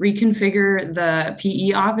be reconfigure the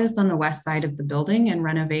PE office on the west side of the building and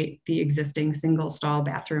renovate the existing single stall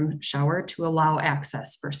bathroom shower to allow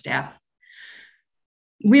access for staff.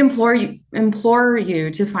 We implore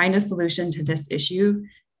you to find a solution to this issue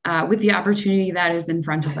with the opportunity that is in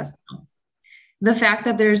front of us now. The fact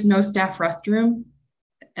that there's no staff restroom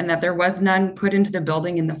and that there was none put into the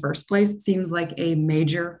building in the first place seems like a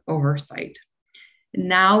major oversight.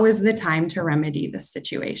 Now is the time to remedy this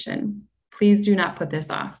situation. Please do not put this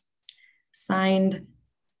off. Signed,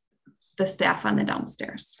 the staff on the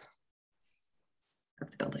downstairs of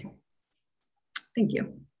the building. Thank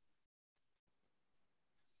you.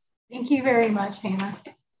 Thank you very much, Hannah.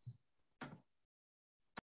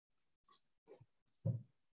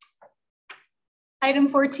 Item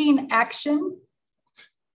 14, action.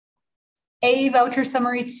 A, voucher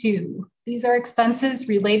summary 2. These are expenses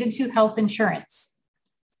related to health insurance.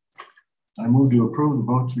 I move to approve the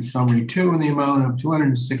voucher summary 2 in the amount of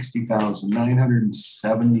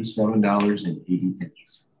 $260,977.80.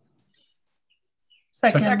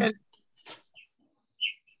 Second.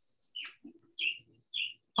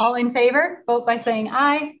 All in favor, vote by saying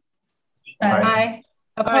aye. Aye.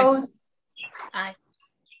 Opposed? Aye.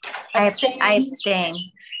 I abstain.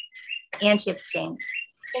 Angie abstains.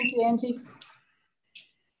 Thank you, Angie.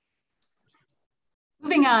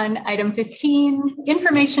 Moving on, item 15,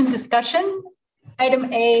 information discussion.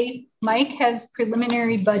 Item A, Mike has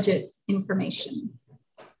preliminary budget information.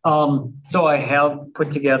 So I have put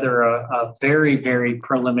together a very, very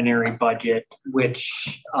preliminary budget,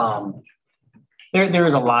 which there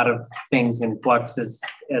is a lot of things in flux, as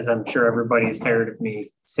I'm sure everybody is tired of me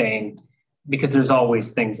saying, because there's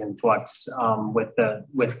always things in flux with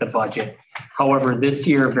the budget. However, this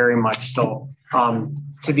year, very much so,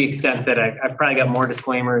 to the extent that I've probably got more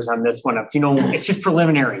disclaimers on this one. It's just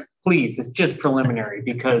preliminary. Please, it's just preliminary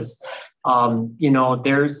because, I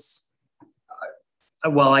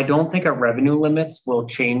don't think our revenue limits will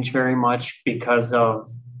change very much because of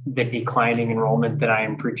the declining enrollment that I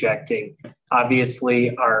am projecting.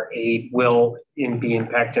 Obviously, our aid will be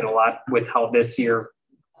impacted a lot with how this year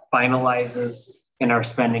finalizes and our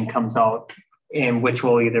spending comes out, and which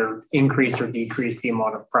will either increase or decrease the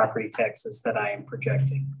amount of property taxes that I am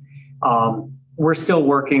projecting. We're still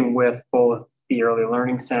working with both the Early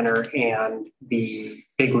Learning Center and the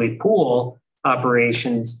Bigley Pool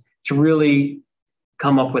operations to really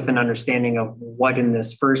come up with an understanding of what in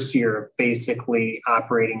this first year of basically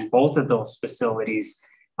operating both of those facilities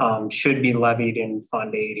should be levied in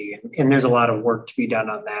Fund 80. And there's a lot of work to be done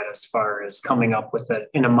on that as far as coming up with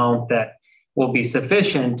an amount that will be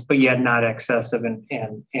sufficient, but yet not excessive and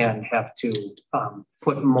have to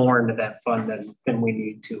put more into that fund than we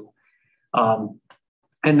need to.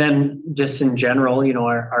 And then just in general,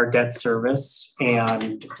 our debt service,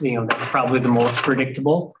 and that's probably the most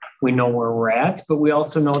predictable. We know where we're at, but we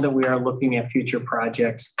also know that we are looking at future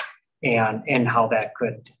projects and how that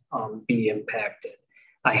could be impacted.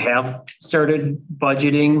 I have started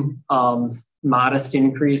budgeting modest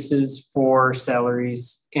increases for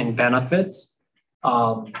salaries and benefits.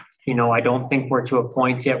 I don't think we're to a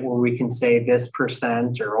point yet where we can say this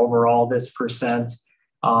percent or overall this percent.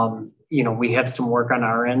 We have some work on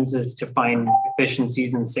our ends is to find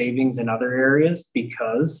efficiencies and savings in other areas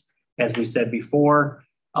because, as we said before,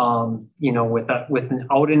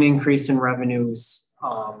 without an increase in revenues,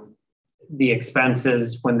 the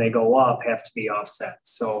expenses when they go up have to be offset.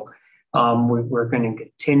 So we're going to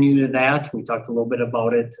continue to that. We talked a little bit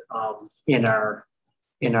about it in our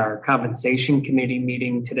compensation committee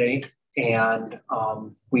meeting today, and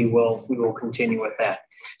we will continue with that.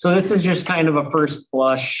 So this is just kind of a first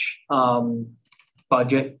blush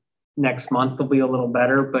budget. Next month will be a little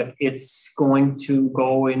better, but it's going to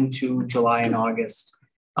go into July and August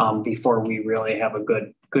before we really have a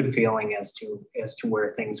good feeling as to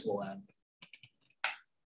where things will end.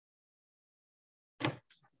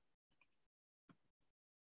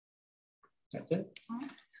 That's it.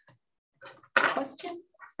 Questions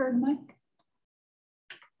for Mike?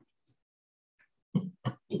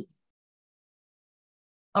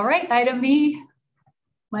 All right, item B,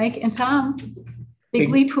 Mike and Tom,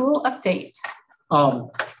 Bigley Pool update.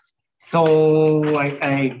 So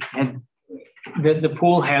I had the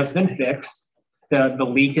pool has been fixed. The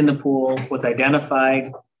leak in the pool was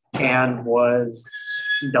identified and was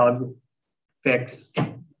dug, fixed,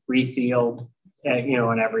 resealed,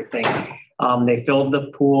 and everything. They filled the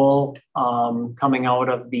pool coming out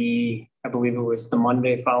of I believe it was the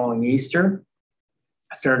Monday following Easter.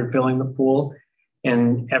 I started filling the pool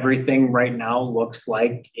and everything right now looks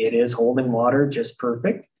like it is holding water just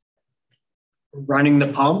perfect. Running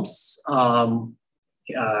the pumps,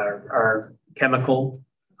 our chemical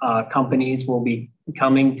companies will be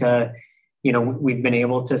coming to, we've been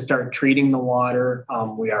able to start treating the water.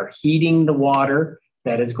 We are heating the water.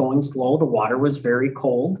 That is going slow. The water was very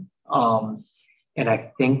cold. And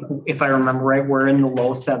I think if I remember right, we're in the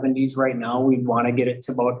low 70s right now. We want to get it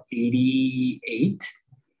to about 88.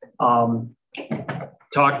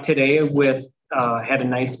 Talked today with, had a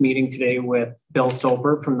nice meeting today with Bill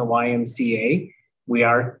Soper from the YMCA. We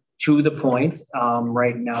are to the point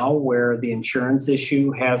right now where the insurance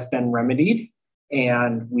issue has been remedied,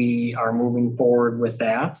 and we are moving forward with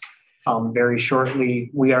that. Very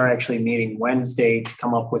shortly, we are actually meeting Wednesday to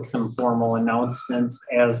come up with some formal announcements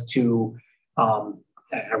as to,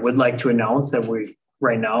 I would like to announce that we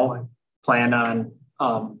right now plan on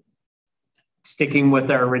sticking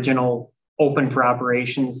with our original open for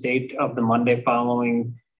operations date of the Monday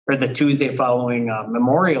following, or the Tuesday following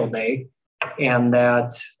Memorial Day. And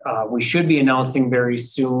that we should be announcing very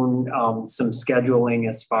soon some scheduling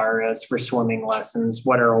as far as for swimming lessons,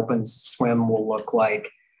 what our open swim will look like.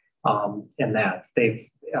 And that they've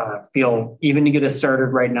feel even to get us started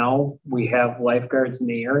right now, we have lifeguards in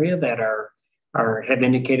the area that have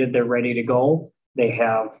indicated they're ready to go. They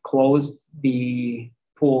have closed the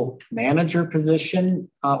pool manager position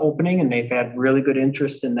opening, and they've had really good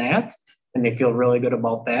interest in that, and they feel really good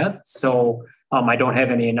about that. So I don't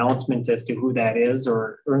have any announcement as to who that is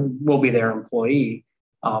or will be their employee,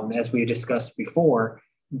 as we discussed before.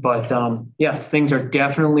 But yes, things are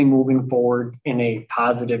definitely moving forward in a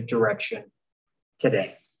positive direction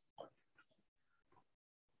today.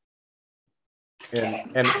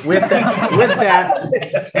 And with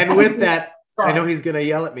that, I know he's going to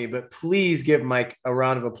yell at me, but please give Mike a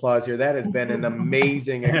round of applause here. That has been an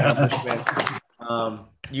amazing accomplishment.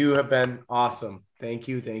 You have been awesome. Thank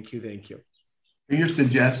you, thank you, thank you. You're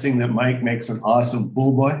suggesting that Mike makes an awesome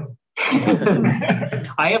pool boy?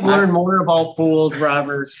 I have learned more about pools,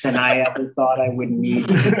 Robert, than I ever thought I would need.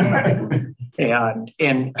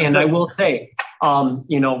 And I will say,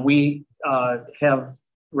 we have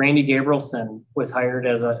Randy Gabrielson was hired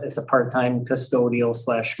as a part-time custodial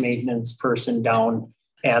 / maintenance person down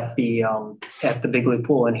at the Bigley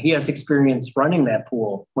Pool, and he has experience running that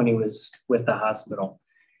pool when he was with the hospital,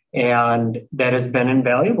 and that has been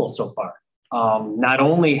invaluable so far. Not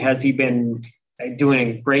only has he been doing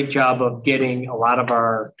a great job of getting a lot of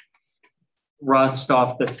our rust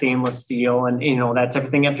off the stainless steel, and that's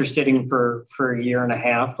everything after sitting for a year and a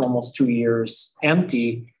half, almost 2 years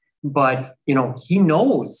empty. But he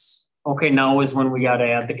knows, okay, now is when we got to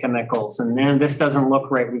add the chemicals, and then this doesn't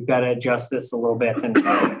look right. We've got to adjust this a little bit,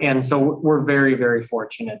 and so we're very, very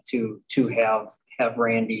fortunate to have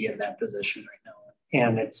Randy in that position right now.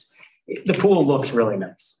 And the pool looks really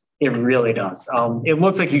nice. It really does. It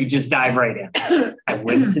looks like you could just dive right in. I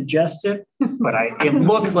wouldn't suggest it, but it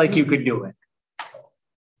looks like you could do it.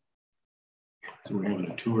 So we're having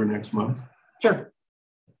a tour next month? Sure.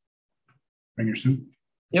 Bring your suit.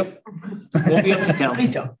 Yep. We'll be up to town.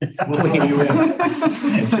 Please don't. We'll throw you in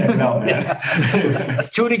and check it out, man. It's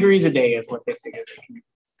 2 degrees a day is what they figure they can do.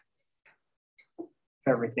 If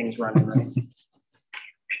everything's running right.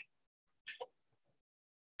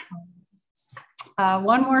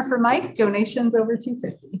 One more for Mike, donations over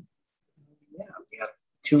 $250. Yeah, we have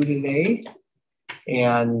 2 today,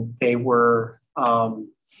 and they were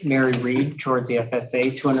Mary Reed towards the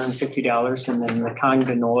FFA, $250, and then the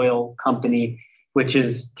Congdon Oil Company, which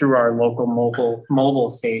is through our local mobile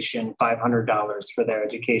station, $500 for their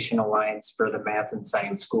Education Alliance for the Math and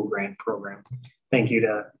Science School Grant Program. Thank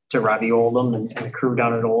you to Robbie Oldham and the crew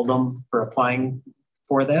down at Oldham for applying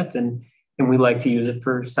for that. And we like to use it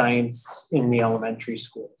for science in the elementary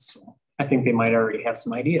schools. So I think they might already have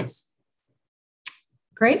some ideas.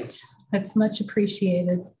 Great. That's much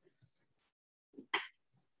appreciated.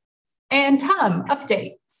 And Tom,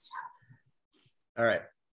 updates. All right.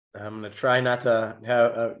 I'm going to try not to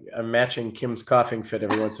have a matching Kim's coughing fit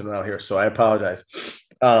every once in a while here, so I apologize.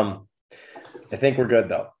 I think we're good,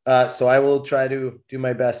 though. So I will try to do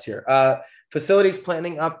my best here. Facilities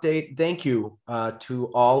planning update. Thank you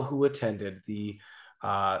to all who attended the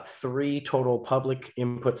 3 total public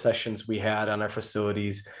input sessions we had on our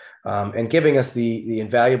facilities, and giving us the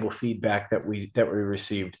invaluable feedback that we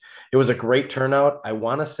received. It was a great turnout. I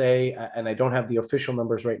want to say, and I don't have the official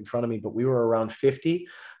numbers right in front of me, but we were around 50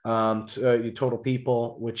 total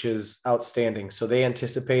people, which is outstanding. So they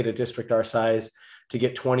anticipate a district our size to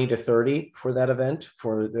get 20 to 30 for that event,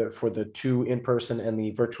 for the 2 in-person and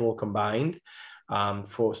the virtual combined.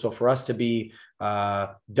 So for us to be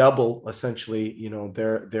double, essentially,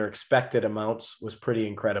 their expected amounts was pretty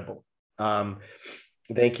incredible.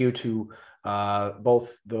 Thank you to both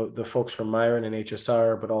the folks from Myron and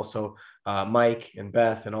HSR, but also Mike and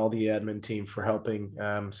Beth and all the admin team for helping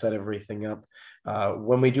set everything up.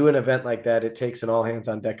 When we do an event like that, it takes an all hands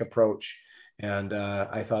on deck approach. And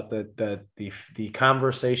I thought that the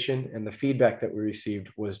conversation and the feedback that we received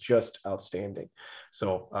was just outstanding.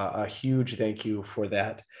 So a huge thank you for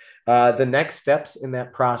that. The next steps in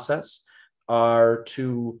that process are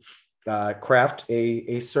to craft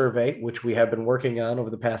a survey, which we have been working on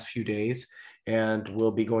over the past few days, and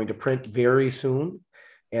we'll be going to print very soon.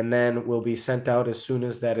 And then will be sent out as soon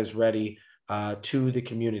as that is ready to the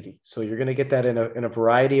community. So you're going to get that in a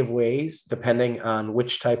variety of ways, depending on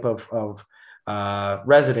which type of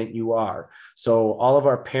resident you are. So all of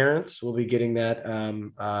our parents will be getting that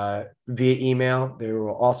via email. There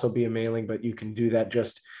will also be a mailing, but you can do that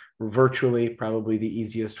just virtually, probably the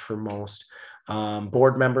easiest for most.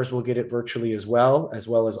 Board members will get it virtually as well as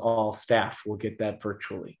all staff will get that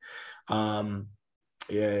virtually.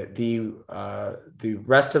 The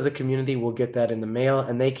rest of the community will get that in the mail,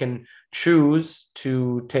 and they can choose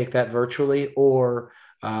to take that virtually or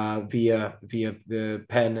via the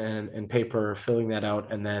pen and paper, filling that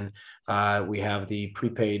out, and then we have the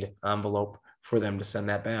prepaid envelope for them to send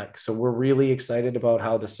that back. So we're really excited about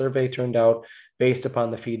how the survey turned out based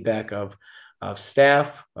upon the feedback of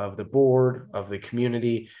staff, of the board, of the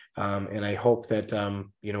community, and I hope that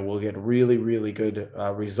we'll get really good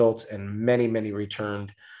results and many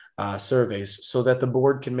returned surveys so that the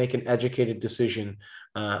board can make an educated decision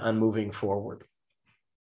on moving forward.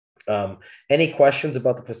 Any questions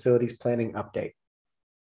about the facilities planning update?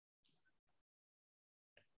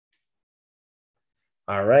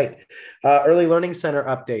 All right, early learning center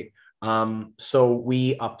update. So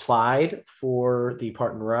we applied for the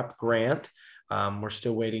partner rep grant. We're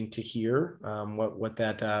still waiting to hear what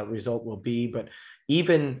that result will be, but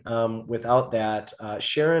even without that,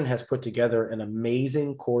 Sharon has put together an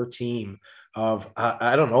amazing core team of,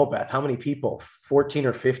 I don't know, Beth, how many people, 14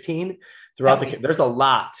 or 15 throughout there's a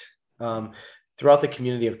lot throughout the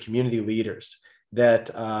community of community leaders that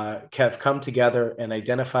have come together and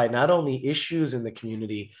identified not only issues in the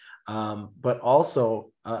community, but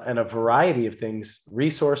also in a variety of things,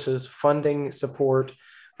 resources, funding, support,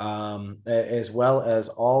 as well as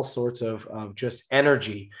all sorts of just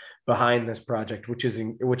energy behind this project, which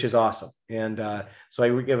is awesome. And so I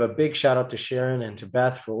would give a big shout out to Sharon and to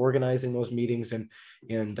Beth for organizing those meetings and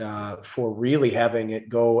for really having it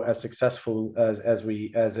go as successful as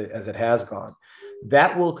it has gone.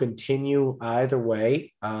 That will continue either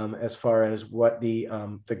way as far as what the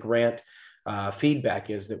grant feedback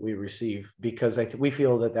is that we receive, because we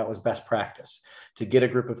feel that was best practice to get a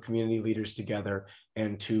group of community leaders together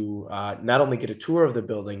and to not only get a tour of the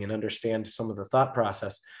building and understand some of the thought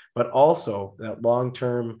process, but also that the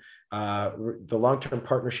long-term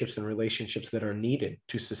partnerships and relationships that are needed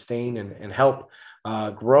to sustain and help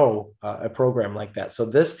grow a program like that. So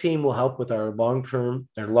this team will help with our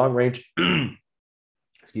long-range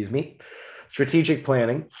strategic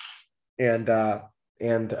planning. And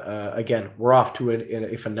again, we're off to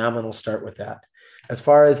a phenomenal start with that. As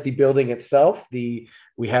far as the building itself, we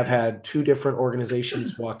have had 2 different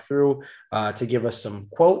organizations walk through to give us some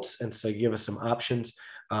quotes and to give us some options,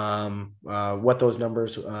 what those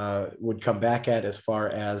numbers would come back at as far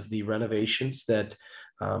as the renovations that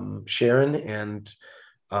Sharon and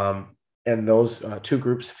those 2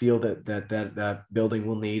 groups feel that building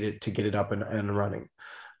will need to get it up and running.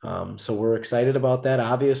 So we're excited about that.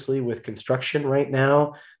 Obviously, with construction right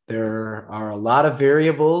now, there are a lot of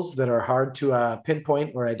variables that are hard to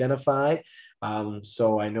pinpoint or identify.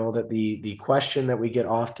 So I know that the question that we get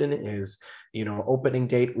often is, opening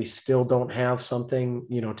date. We still don't have something,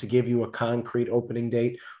 to give you a concrete opening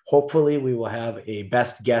date. Hopefully we will have a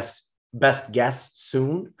best guess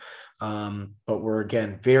soon. But we're,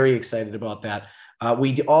 again, very excited about that.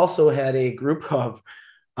 We also had a group of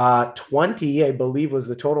 20, I believe was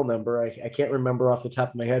the total number. I can't remember off the top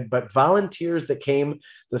of my head, but volunteers that came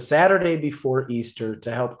the Saturday before Easter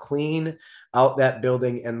to help clean out that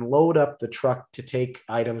building and load up the truck to take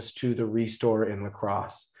items to the Restore in La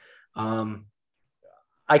Crosse.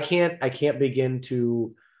 I can't begin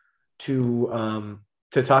to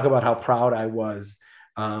talk about how proud I was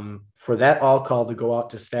for that all call to go out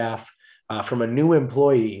to staff from a new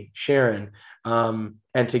employee, Sharon,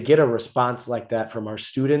 and to get a response like that from our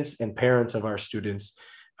students and parents of our students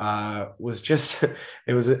was just,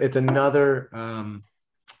 it's another,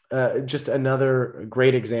 just another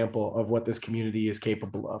great example of what this community is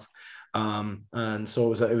capable of. And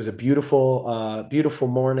so it was a beautiful, beautiful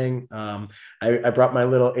morning. I brought my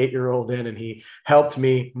little 8-year-old in, and he helped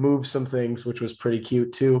me move some things, which was pretty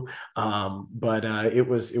cute too. But it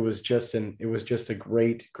was just a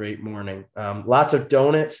great morning. Lots of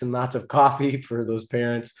donuts and lots of coffee for those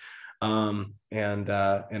parents. And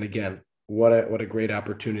again, what a great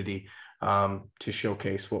opportunity to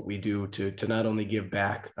showcase what we do to not only give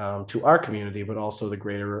back to our community, but also the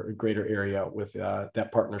greater area with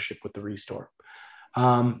that partnership with the Restore.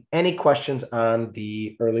 Any questions on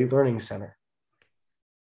the Early Learning Center?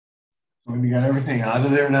 So we got everything out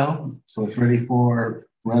of there now, so it's ready for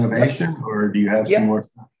renovation, or do you have some more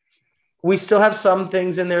stuff? We still have some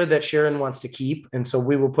things in there that Sharon wants to keep, and so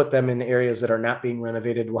we will put them in areas that are not being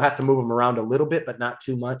renovated. We'll have to move them around a little bit, but not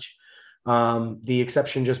too much. The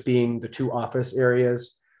exception just being the 2 office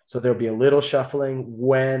areas. So there'll be a little shuffling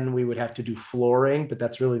when we would have to do flooring, but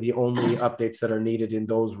that's really the only updates that are needed in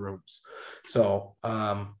those rooms. So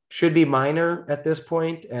should be minor at this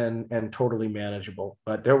point and totally manageable,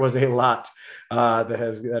 but there was a lot that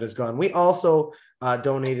has gone. We also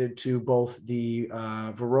donated to both the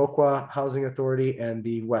Viroqua Housing Authority and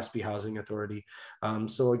the Westby Housing Authority.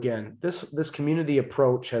 So again, this community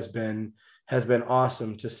approach has been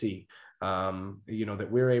awesome to see. That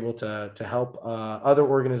we're able to help other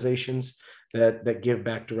organizations that give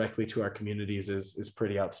back directly to our communities is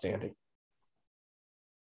pretty outstanding.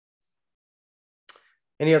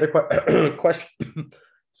 Any other questions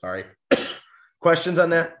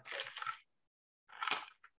on that?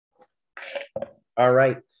 All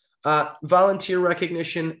right. Volunteer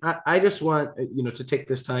recognition. I just want to take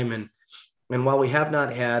this time and while we have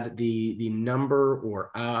not had the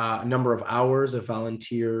number of hours of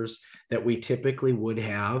volunteers that we typically would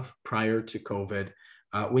have prior to COVID,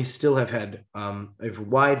 we still have had a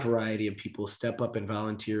wide variety of people step up and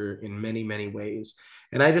volunteer in many, many ways.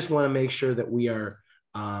 And I just want to make sure that we are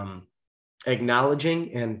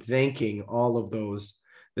acknowledging and thanking all of those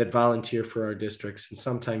that volunteer for our districts, and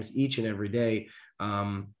sometimes each and every day.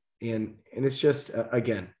 And it's just,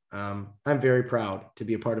 again, I'm very proud to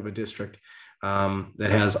be a part of a district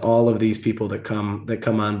that has all of these people that come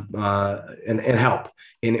on and help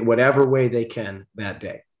in whatever way they can that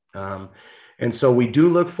day. And so we do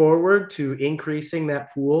look forward to increasing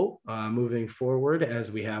that pool moving forward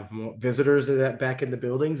as we have more visitors back in the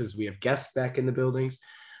buildings, as we have guests back in the buildings.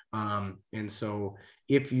 And so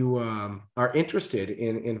if you are interested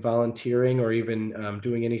in volunteering or even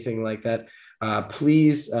doing anything like that,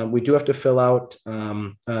 please, we do have to fill out,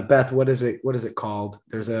 Beth, what is it called?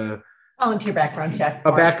 There's a volunteer background check.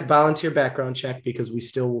 Volunteer background check, because we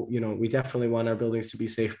still, we definitely want our buildings to be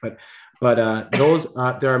safe. But those,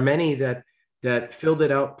 there are many that filled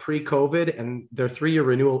it out pre-COVID, and their 3-year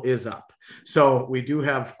renewal is up. So we do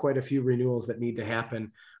have quite a few renewals that need to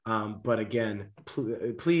happen. But again,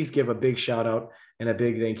 please give a big shout out and a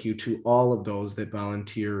big thank you to all of those that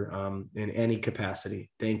volunteer in any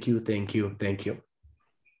capacity. Thank you, thank you, thank you.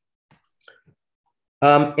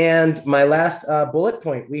 And my last bullet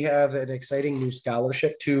point, we have an exciting new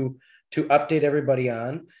scholarship to update everybody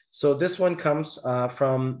on. So this one comes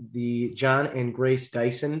from the John and Grace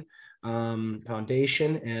Dyson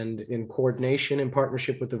Foundation, and in coordination and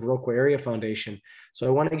partnership with the Viroqua Area Foundation. So I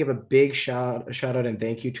want to give a big shout out and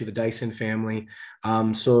thank you to the Dyson family.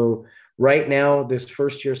 So right now, this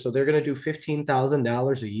first year, so they're going to do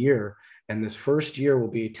 $15,000 a year. And this first year will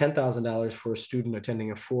be $10,000 for a student attending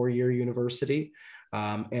a 4-year university,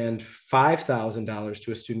 and $5,000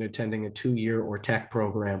 to a student attending a 2-year or tech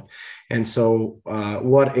program. And so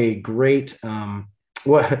what a great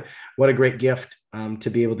gift to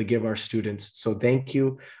be able to give our students. So thank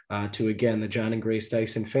you to, again, the John and Grace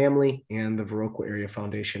Dyson family and the Viroqua Area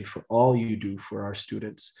Foundation for all you do for our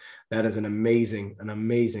students. That is an amazing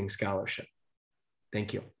scholarship.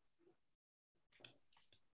 Thank you.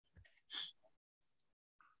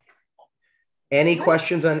 Any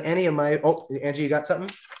questions on any of my, Angie, you got something?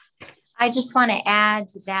 I just want to add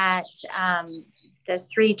that the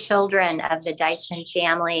 3 children of the Dyson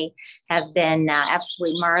family have been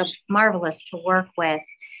absolutely marvelous to work with.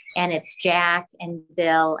 And it's Jack and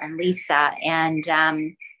Bill and Lisa. And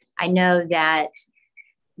I know that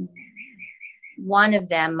one of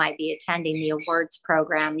them might be attending the awards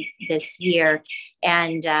program this year.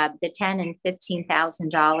 And the $10,000 and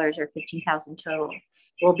 $15,000 or $15,000 total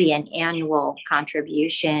will be an annual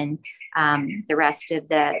contribution. The rest of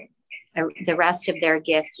their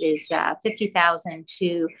gift is $50,000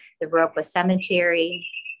 to the Viroqua Cemetery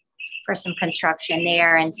for some construction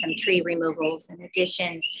there and some tree removals and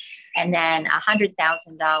additions, and then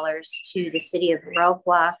 $100,000 to the city of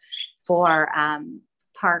Viroqua for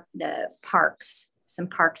the parks. some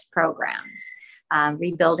parks programs,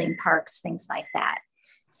 rebuilding parks, things like that.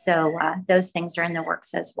 So those things are in the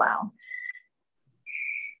works as well.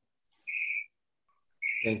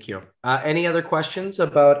 Thank you. Any other questions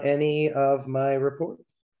about any of my report?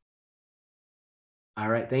 All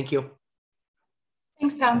right, thank you.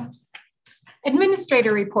 Thanks, Tom.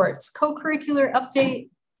 Administrator reports, co-curricular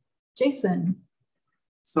update, Jason.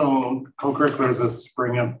 So co-curriculars this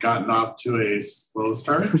spring have gotten off to a slow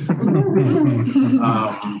start with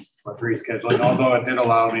rescheduling, although it did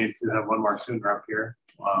allow me to have one more student rep here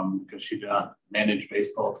because she did not manage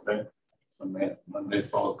baseball today when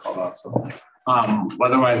baseball was called off. So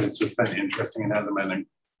otherwise it's just been interesting. It hasn't been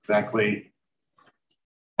exactly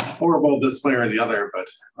horrible this way or the other, but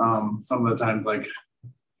some of the times, like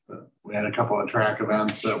we had a couple of track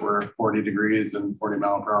events that were 40 degrees and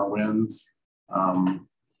 40-mile-per-hour winds.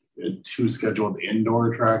 We had 2 scheduled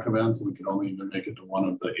indoor track events. We could only even make it to one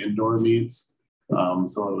of the indoor meets.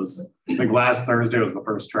 So it was, I think last Thursday was the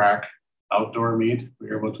first track outdoor meet we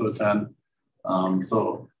were able to attend.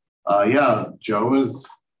 Yeah, Joe was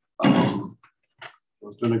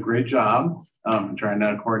doing a great job trying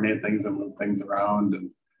to coordinate things and move things around and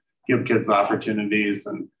give kids opportunities.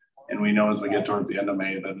 And we know as we get towards the end of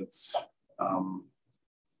May that it's going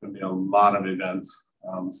to be a lot of events.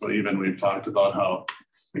 So even we've talked about how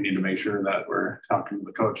we need to make sure that we're talking to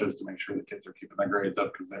the coaches to make sure the kids are keeping their grades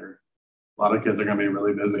up, because a lot of kids are going to be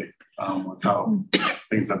really busy with how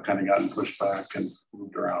things have kind of gotten pushed back and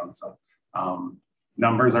moved around. So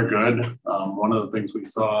numbers are good. One of the things we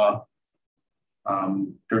saw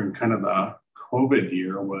during kind of the COVID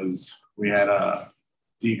year was we had a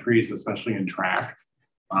decrease, especially in track,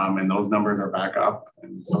 and those numbers are back up.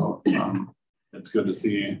 And so it's good to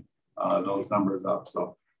see those numbers up.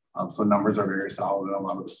 So numbers are very solid in a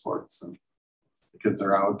lot of the sports, and the kids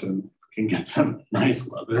are out and can get some nice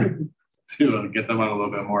weather to get them out a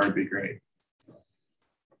little bit more. It'd be great.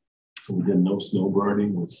 So we did no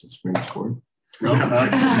snowboarding with the spring sport? No,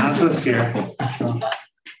 not this year.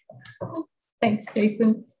 Thanks,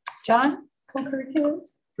 Jason. John,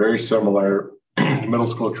 co-curriculars? Very similar. Middle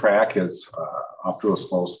school track is off to a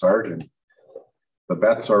slow start, and the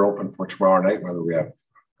bets are open for tomorrow night, whether we have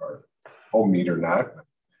our home meet or not.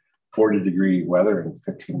 40-degree weather and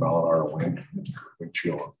 15-mile-an-hour wind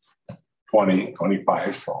chill of 20,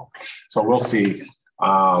 25. So we'll see.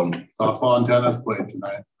 Softball and tennis played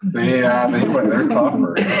tonight. They were. They're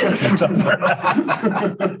tougher.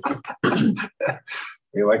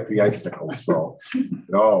 They like the icicles. So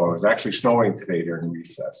no, it was actually snowing today during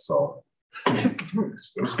recess. So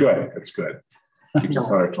it was good. It's good. Keeps us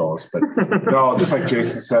on our toes. But no, just like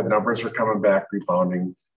Jason said, numbers are coming back,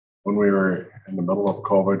 rebounding. When we were in the middle of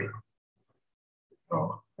COVID,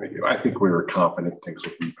 I think we were confident things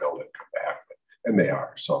would rebuild and come back, and they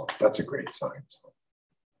are. So that's a great sign. So,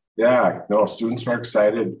 yeah, no, students are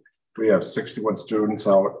excited. We have 61 students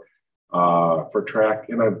out for track,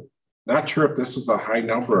 and I'm not sure if this is a high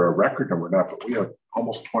number or a record number or not, but we have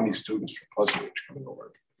almost 20 students from Pleasant Ridge coming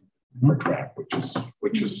over for track, which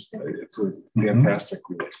is it's a fantastic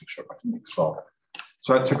relationship, I think. So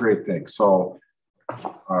that's a great thing. So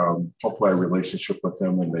hopefully our relationship with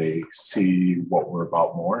them, and they see what we're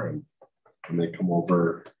about more, and they come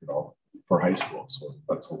over, for high school. So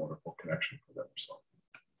that's a wonderful connection for them. So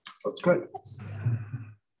that's good.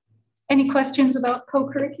 Any questions about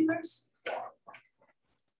co-curriculars?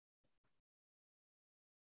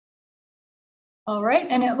 All right,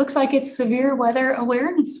 and it looks like it's Severe Weather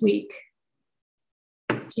Awareness Week.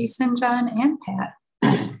 Jason, John, and Pat.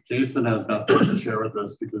 Jason has nothing to share with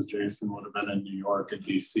us because Jason would have been in New York and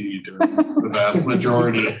DC during the vast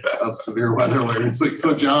majority of severe weather awareness week.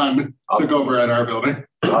 So John took over at our building.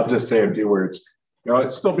 I'll just say a few words.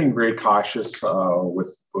 It's still being very cautious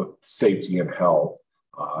with safety and health,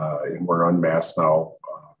 and we're unmasked now.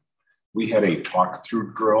 We had a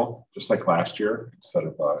talk-through drill, just like last year, instead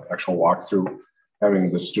of an actual walkthrough,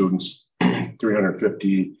 having the students,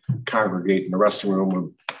 350, congregate in the resting room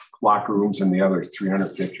with locker rooms, and the other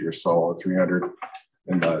 350 or so, 300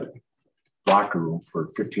 in the locker room for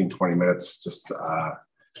 15, 20 minutes.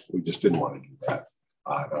 We just didn't want to do that.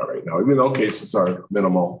 Not right now. Even though cases are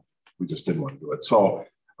minimal, we just didn't want to do it. So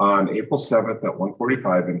on April 7th at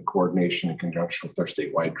 1:45, in coordination in conjunction with our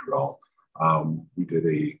statewide drill, we did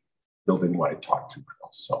a building-wide talk-to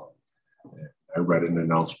drill. So I read an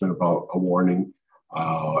announcement about a warning,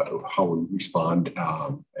 how we respond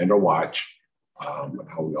and a watch,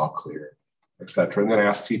 how we all clear, etc. And then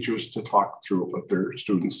ask teachers to talk through it with their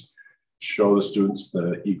students, show the students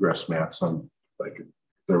the egress maps on, like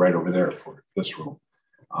they're right over there for this room.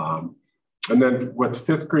 And then with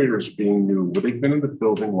fifth graders being new, they've been in the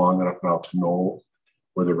building long enough now to know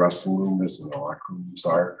where the resting room is and the locker rooms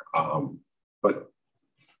are. But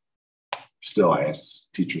still, I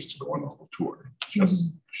asked teachers to go on a whole tour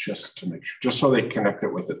just to make sure, just so they connect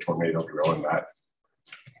it with the tornado drill and not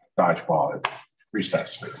dodgeball at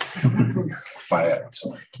recess by it.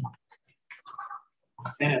 So.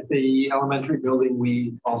 And at the elementary building,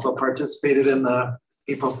 we also participated in the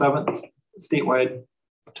April 7th statewide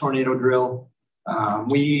tornado drill.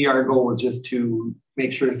 Our goal was just to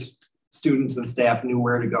make sure students and staff knew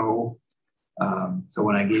where to go. So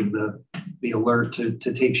when I gave the alert to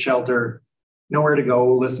take shelter, know where to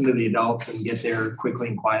go, listen to the adults, and get there quickly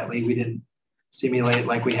and quietly. We didn't simulate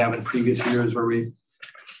like we have in previous years where we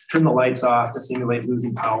turn the lights off to simulate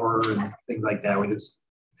losing power and things like that.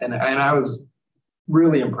 And I was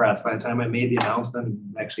really impressed by the time I made the announcement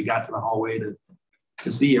and actually got to the hallway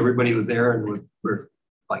to see everybody was there and we're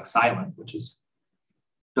like silent, which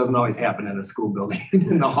doesn't always happen in a school building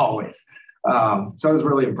in the hallways. So it was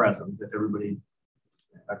really impressive that everybody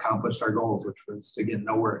accomplished our goals, which was to get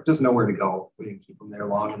nowhere to go. We didn't keep them there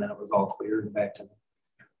long, and then it was all cleared and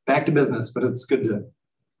back to business. But it's good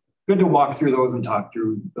to walk through those and talk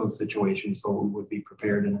through those situations so we would be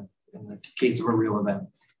prepared in the case of a real event.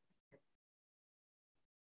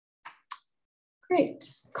 Great.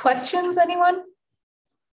 Questions, anyone?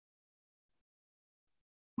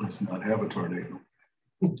 Let's not have a tornado.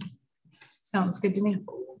 Sounds good to me.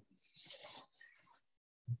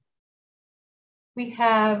 We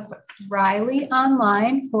have Riley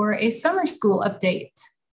online for a summer school update.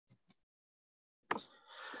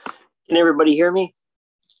 Can everybody hear me?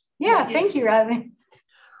 Yeah, yes. Thank you, Riley.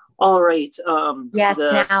 All right. Yes,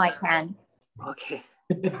 now I can. Okay.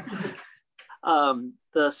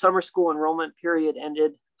 The summer school enrollment period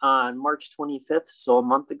ended on March 25th, so a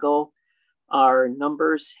month ago. Our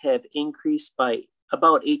numbers have increased by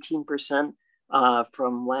about 18%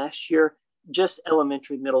 from last year. Just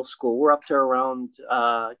elementary, middle school. We're up to around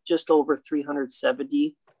just over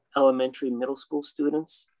 370 elementary, middle school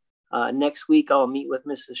students. Next week, I'll meet with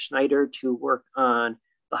Mrs. Schneider to work on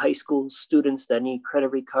the high school students that need credit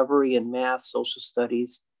recovery in math, social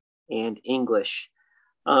studies, and English.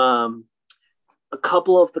 A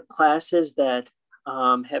couple of the classes that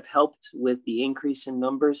have helped with the increase in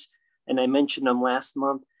numbers, and I mentioned them last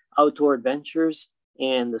month, Outdoor Adventures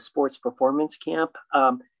and the Sports Performance Camp.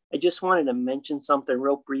 I just wanted to mention something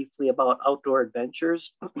real briefly about Outdoor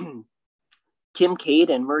Adventures. Kim Cade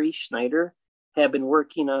and Marie Schneider have been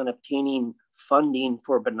working on obtaining funding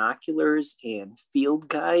for binoculars and field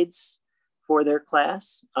guides for their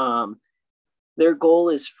class. Their goal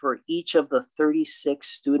is for each of the 36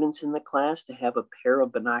 students in the class to have a pair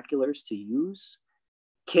of binoculars to use.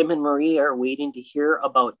 Kim and Marie are waiting to hear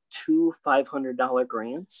about 2 $500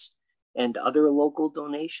 grants and other local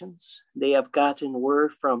donations. They have gotten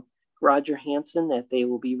word from Roger Hansen that they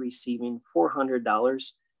will be receiving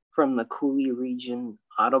 $400 from the Cooley Region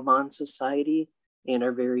Audubon Society and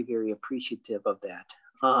are very, very appreciative of that.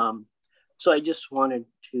 So I just wanted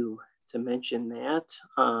to mention that.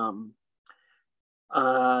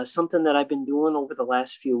 Something that I've been doing over the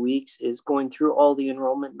last few weeks is going through all the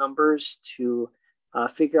enrollment numbers to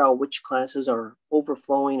figure out which classes are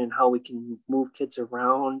overflowing and how we can move kids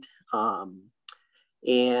around.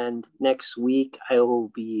 And next week, I will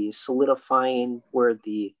be solidifying where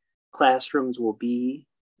the classrooms will be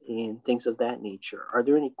and things of that nature. Are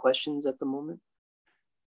there any questions at the moment?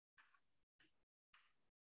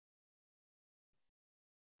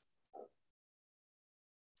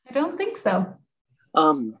 I don't think so.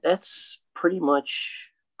 That's pretty much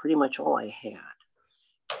all I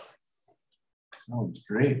had. Sounds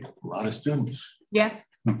great. A lot of students. Yeah,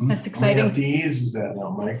 that's exciting. How many FTEs is that now,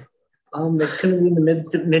 Mike? It's going to be in the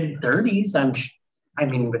mid 30s. I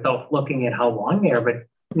mean, without looking at how long they are, but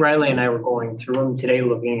Riley and I were going through them today,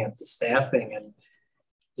 looking at the staffing, and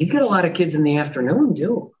he's got a lot of kids in the afternoon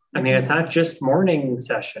too. I mean, it's not just morning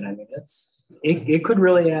session. I mean, it could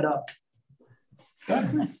really add up.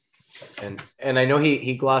 And I know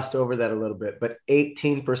he glossed over that a little bit, but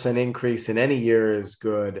 18% increase in any year is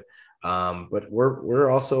good. But we're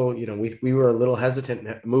also, we were a little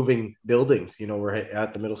hesitant moving buildings. We're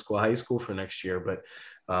at the middle school, high school for next year, but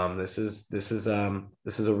this is a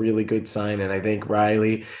really good sign. And I thank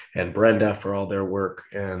Riley and Brenda for all their work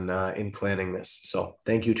and in planning this. So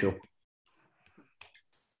thank you too.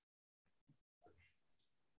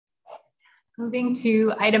 Moving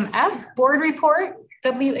to item F, board report,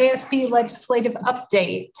 WASB legislative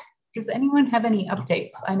update. Does anyone have any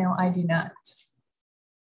updates? I know I do not.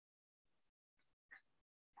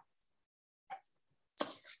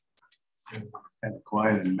 Kind of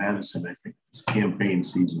quiet in Madison. I think this campaign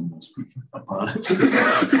season must be upon us.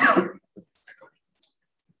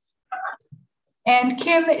 And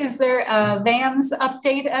Kim, is there a VAMS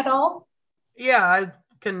update at all? Yeah, I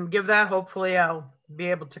can give that. Hopefully I'll be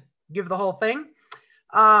able to give the whole thing.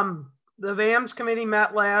 The VAMS committee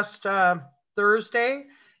met last Thursday,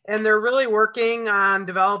 and they're really working on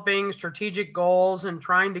developing strategic goals and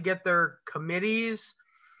trying to get their committees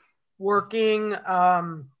working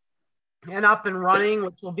and up and running,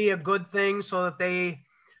 which will be a good thing so that they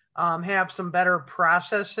have some better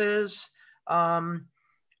processes. One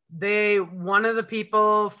of the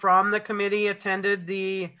people from the committee attended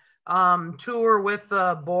the tour with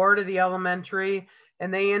the board of the elementary,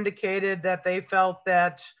 and they indicated that they felt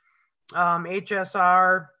that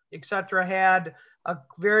HSR, et cetera, had a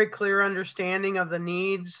very clear understanding of the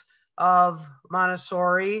needs of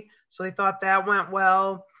Montessori. So they thought that went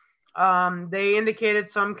well. They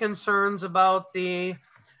indicated some concerns about the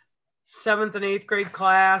 7th and 8th grade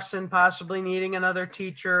class and possibly needing another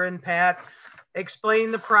teacher, and Pat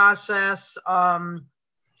explained the process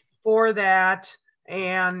for that.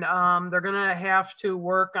 And they're gonna have to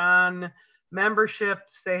work on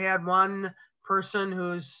memberships. They had one person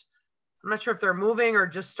who's, I'm not sure if they're moving or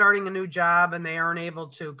just starting a new job and they aren't able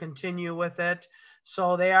to continue with it.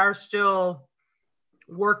 So they are still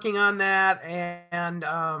working on that, and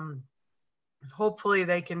hopefully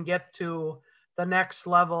they can get to the next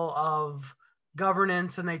level of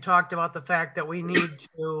governance. And they talked about the fact that we need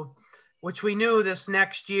to, which we knew this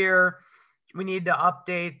next year, we need to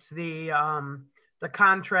update the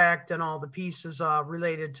contract and all the pieces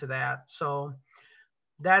related to that. So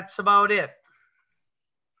that's about it.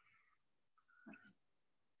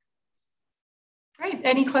 Great.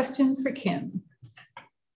 Any questions for Kim?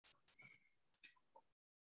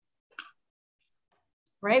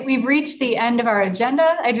 Right, we've reached the end of our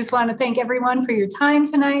agenda. I just want to thank everyone for your time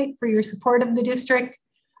tonight, for your support of the district,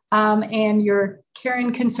 and your care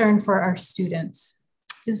and concern for our students.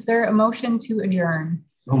 Is there a motion to adjourn?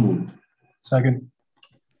 So moved. Second.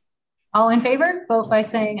 All in favor, vote by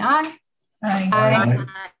saying aye. Aye. Aye.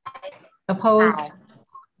 Opposed?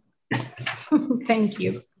 Aye. Thank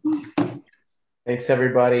you. Thanks,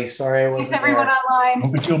 everybody. Sorry I wasn't Thanks, everyone there. online.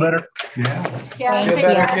 Hope you feel better. Yeah. Yeah. Feel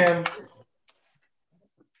better, Kim.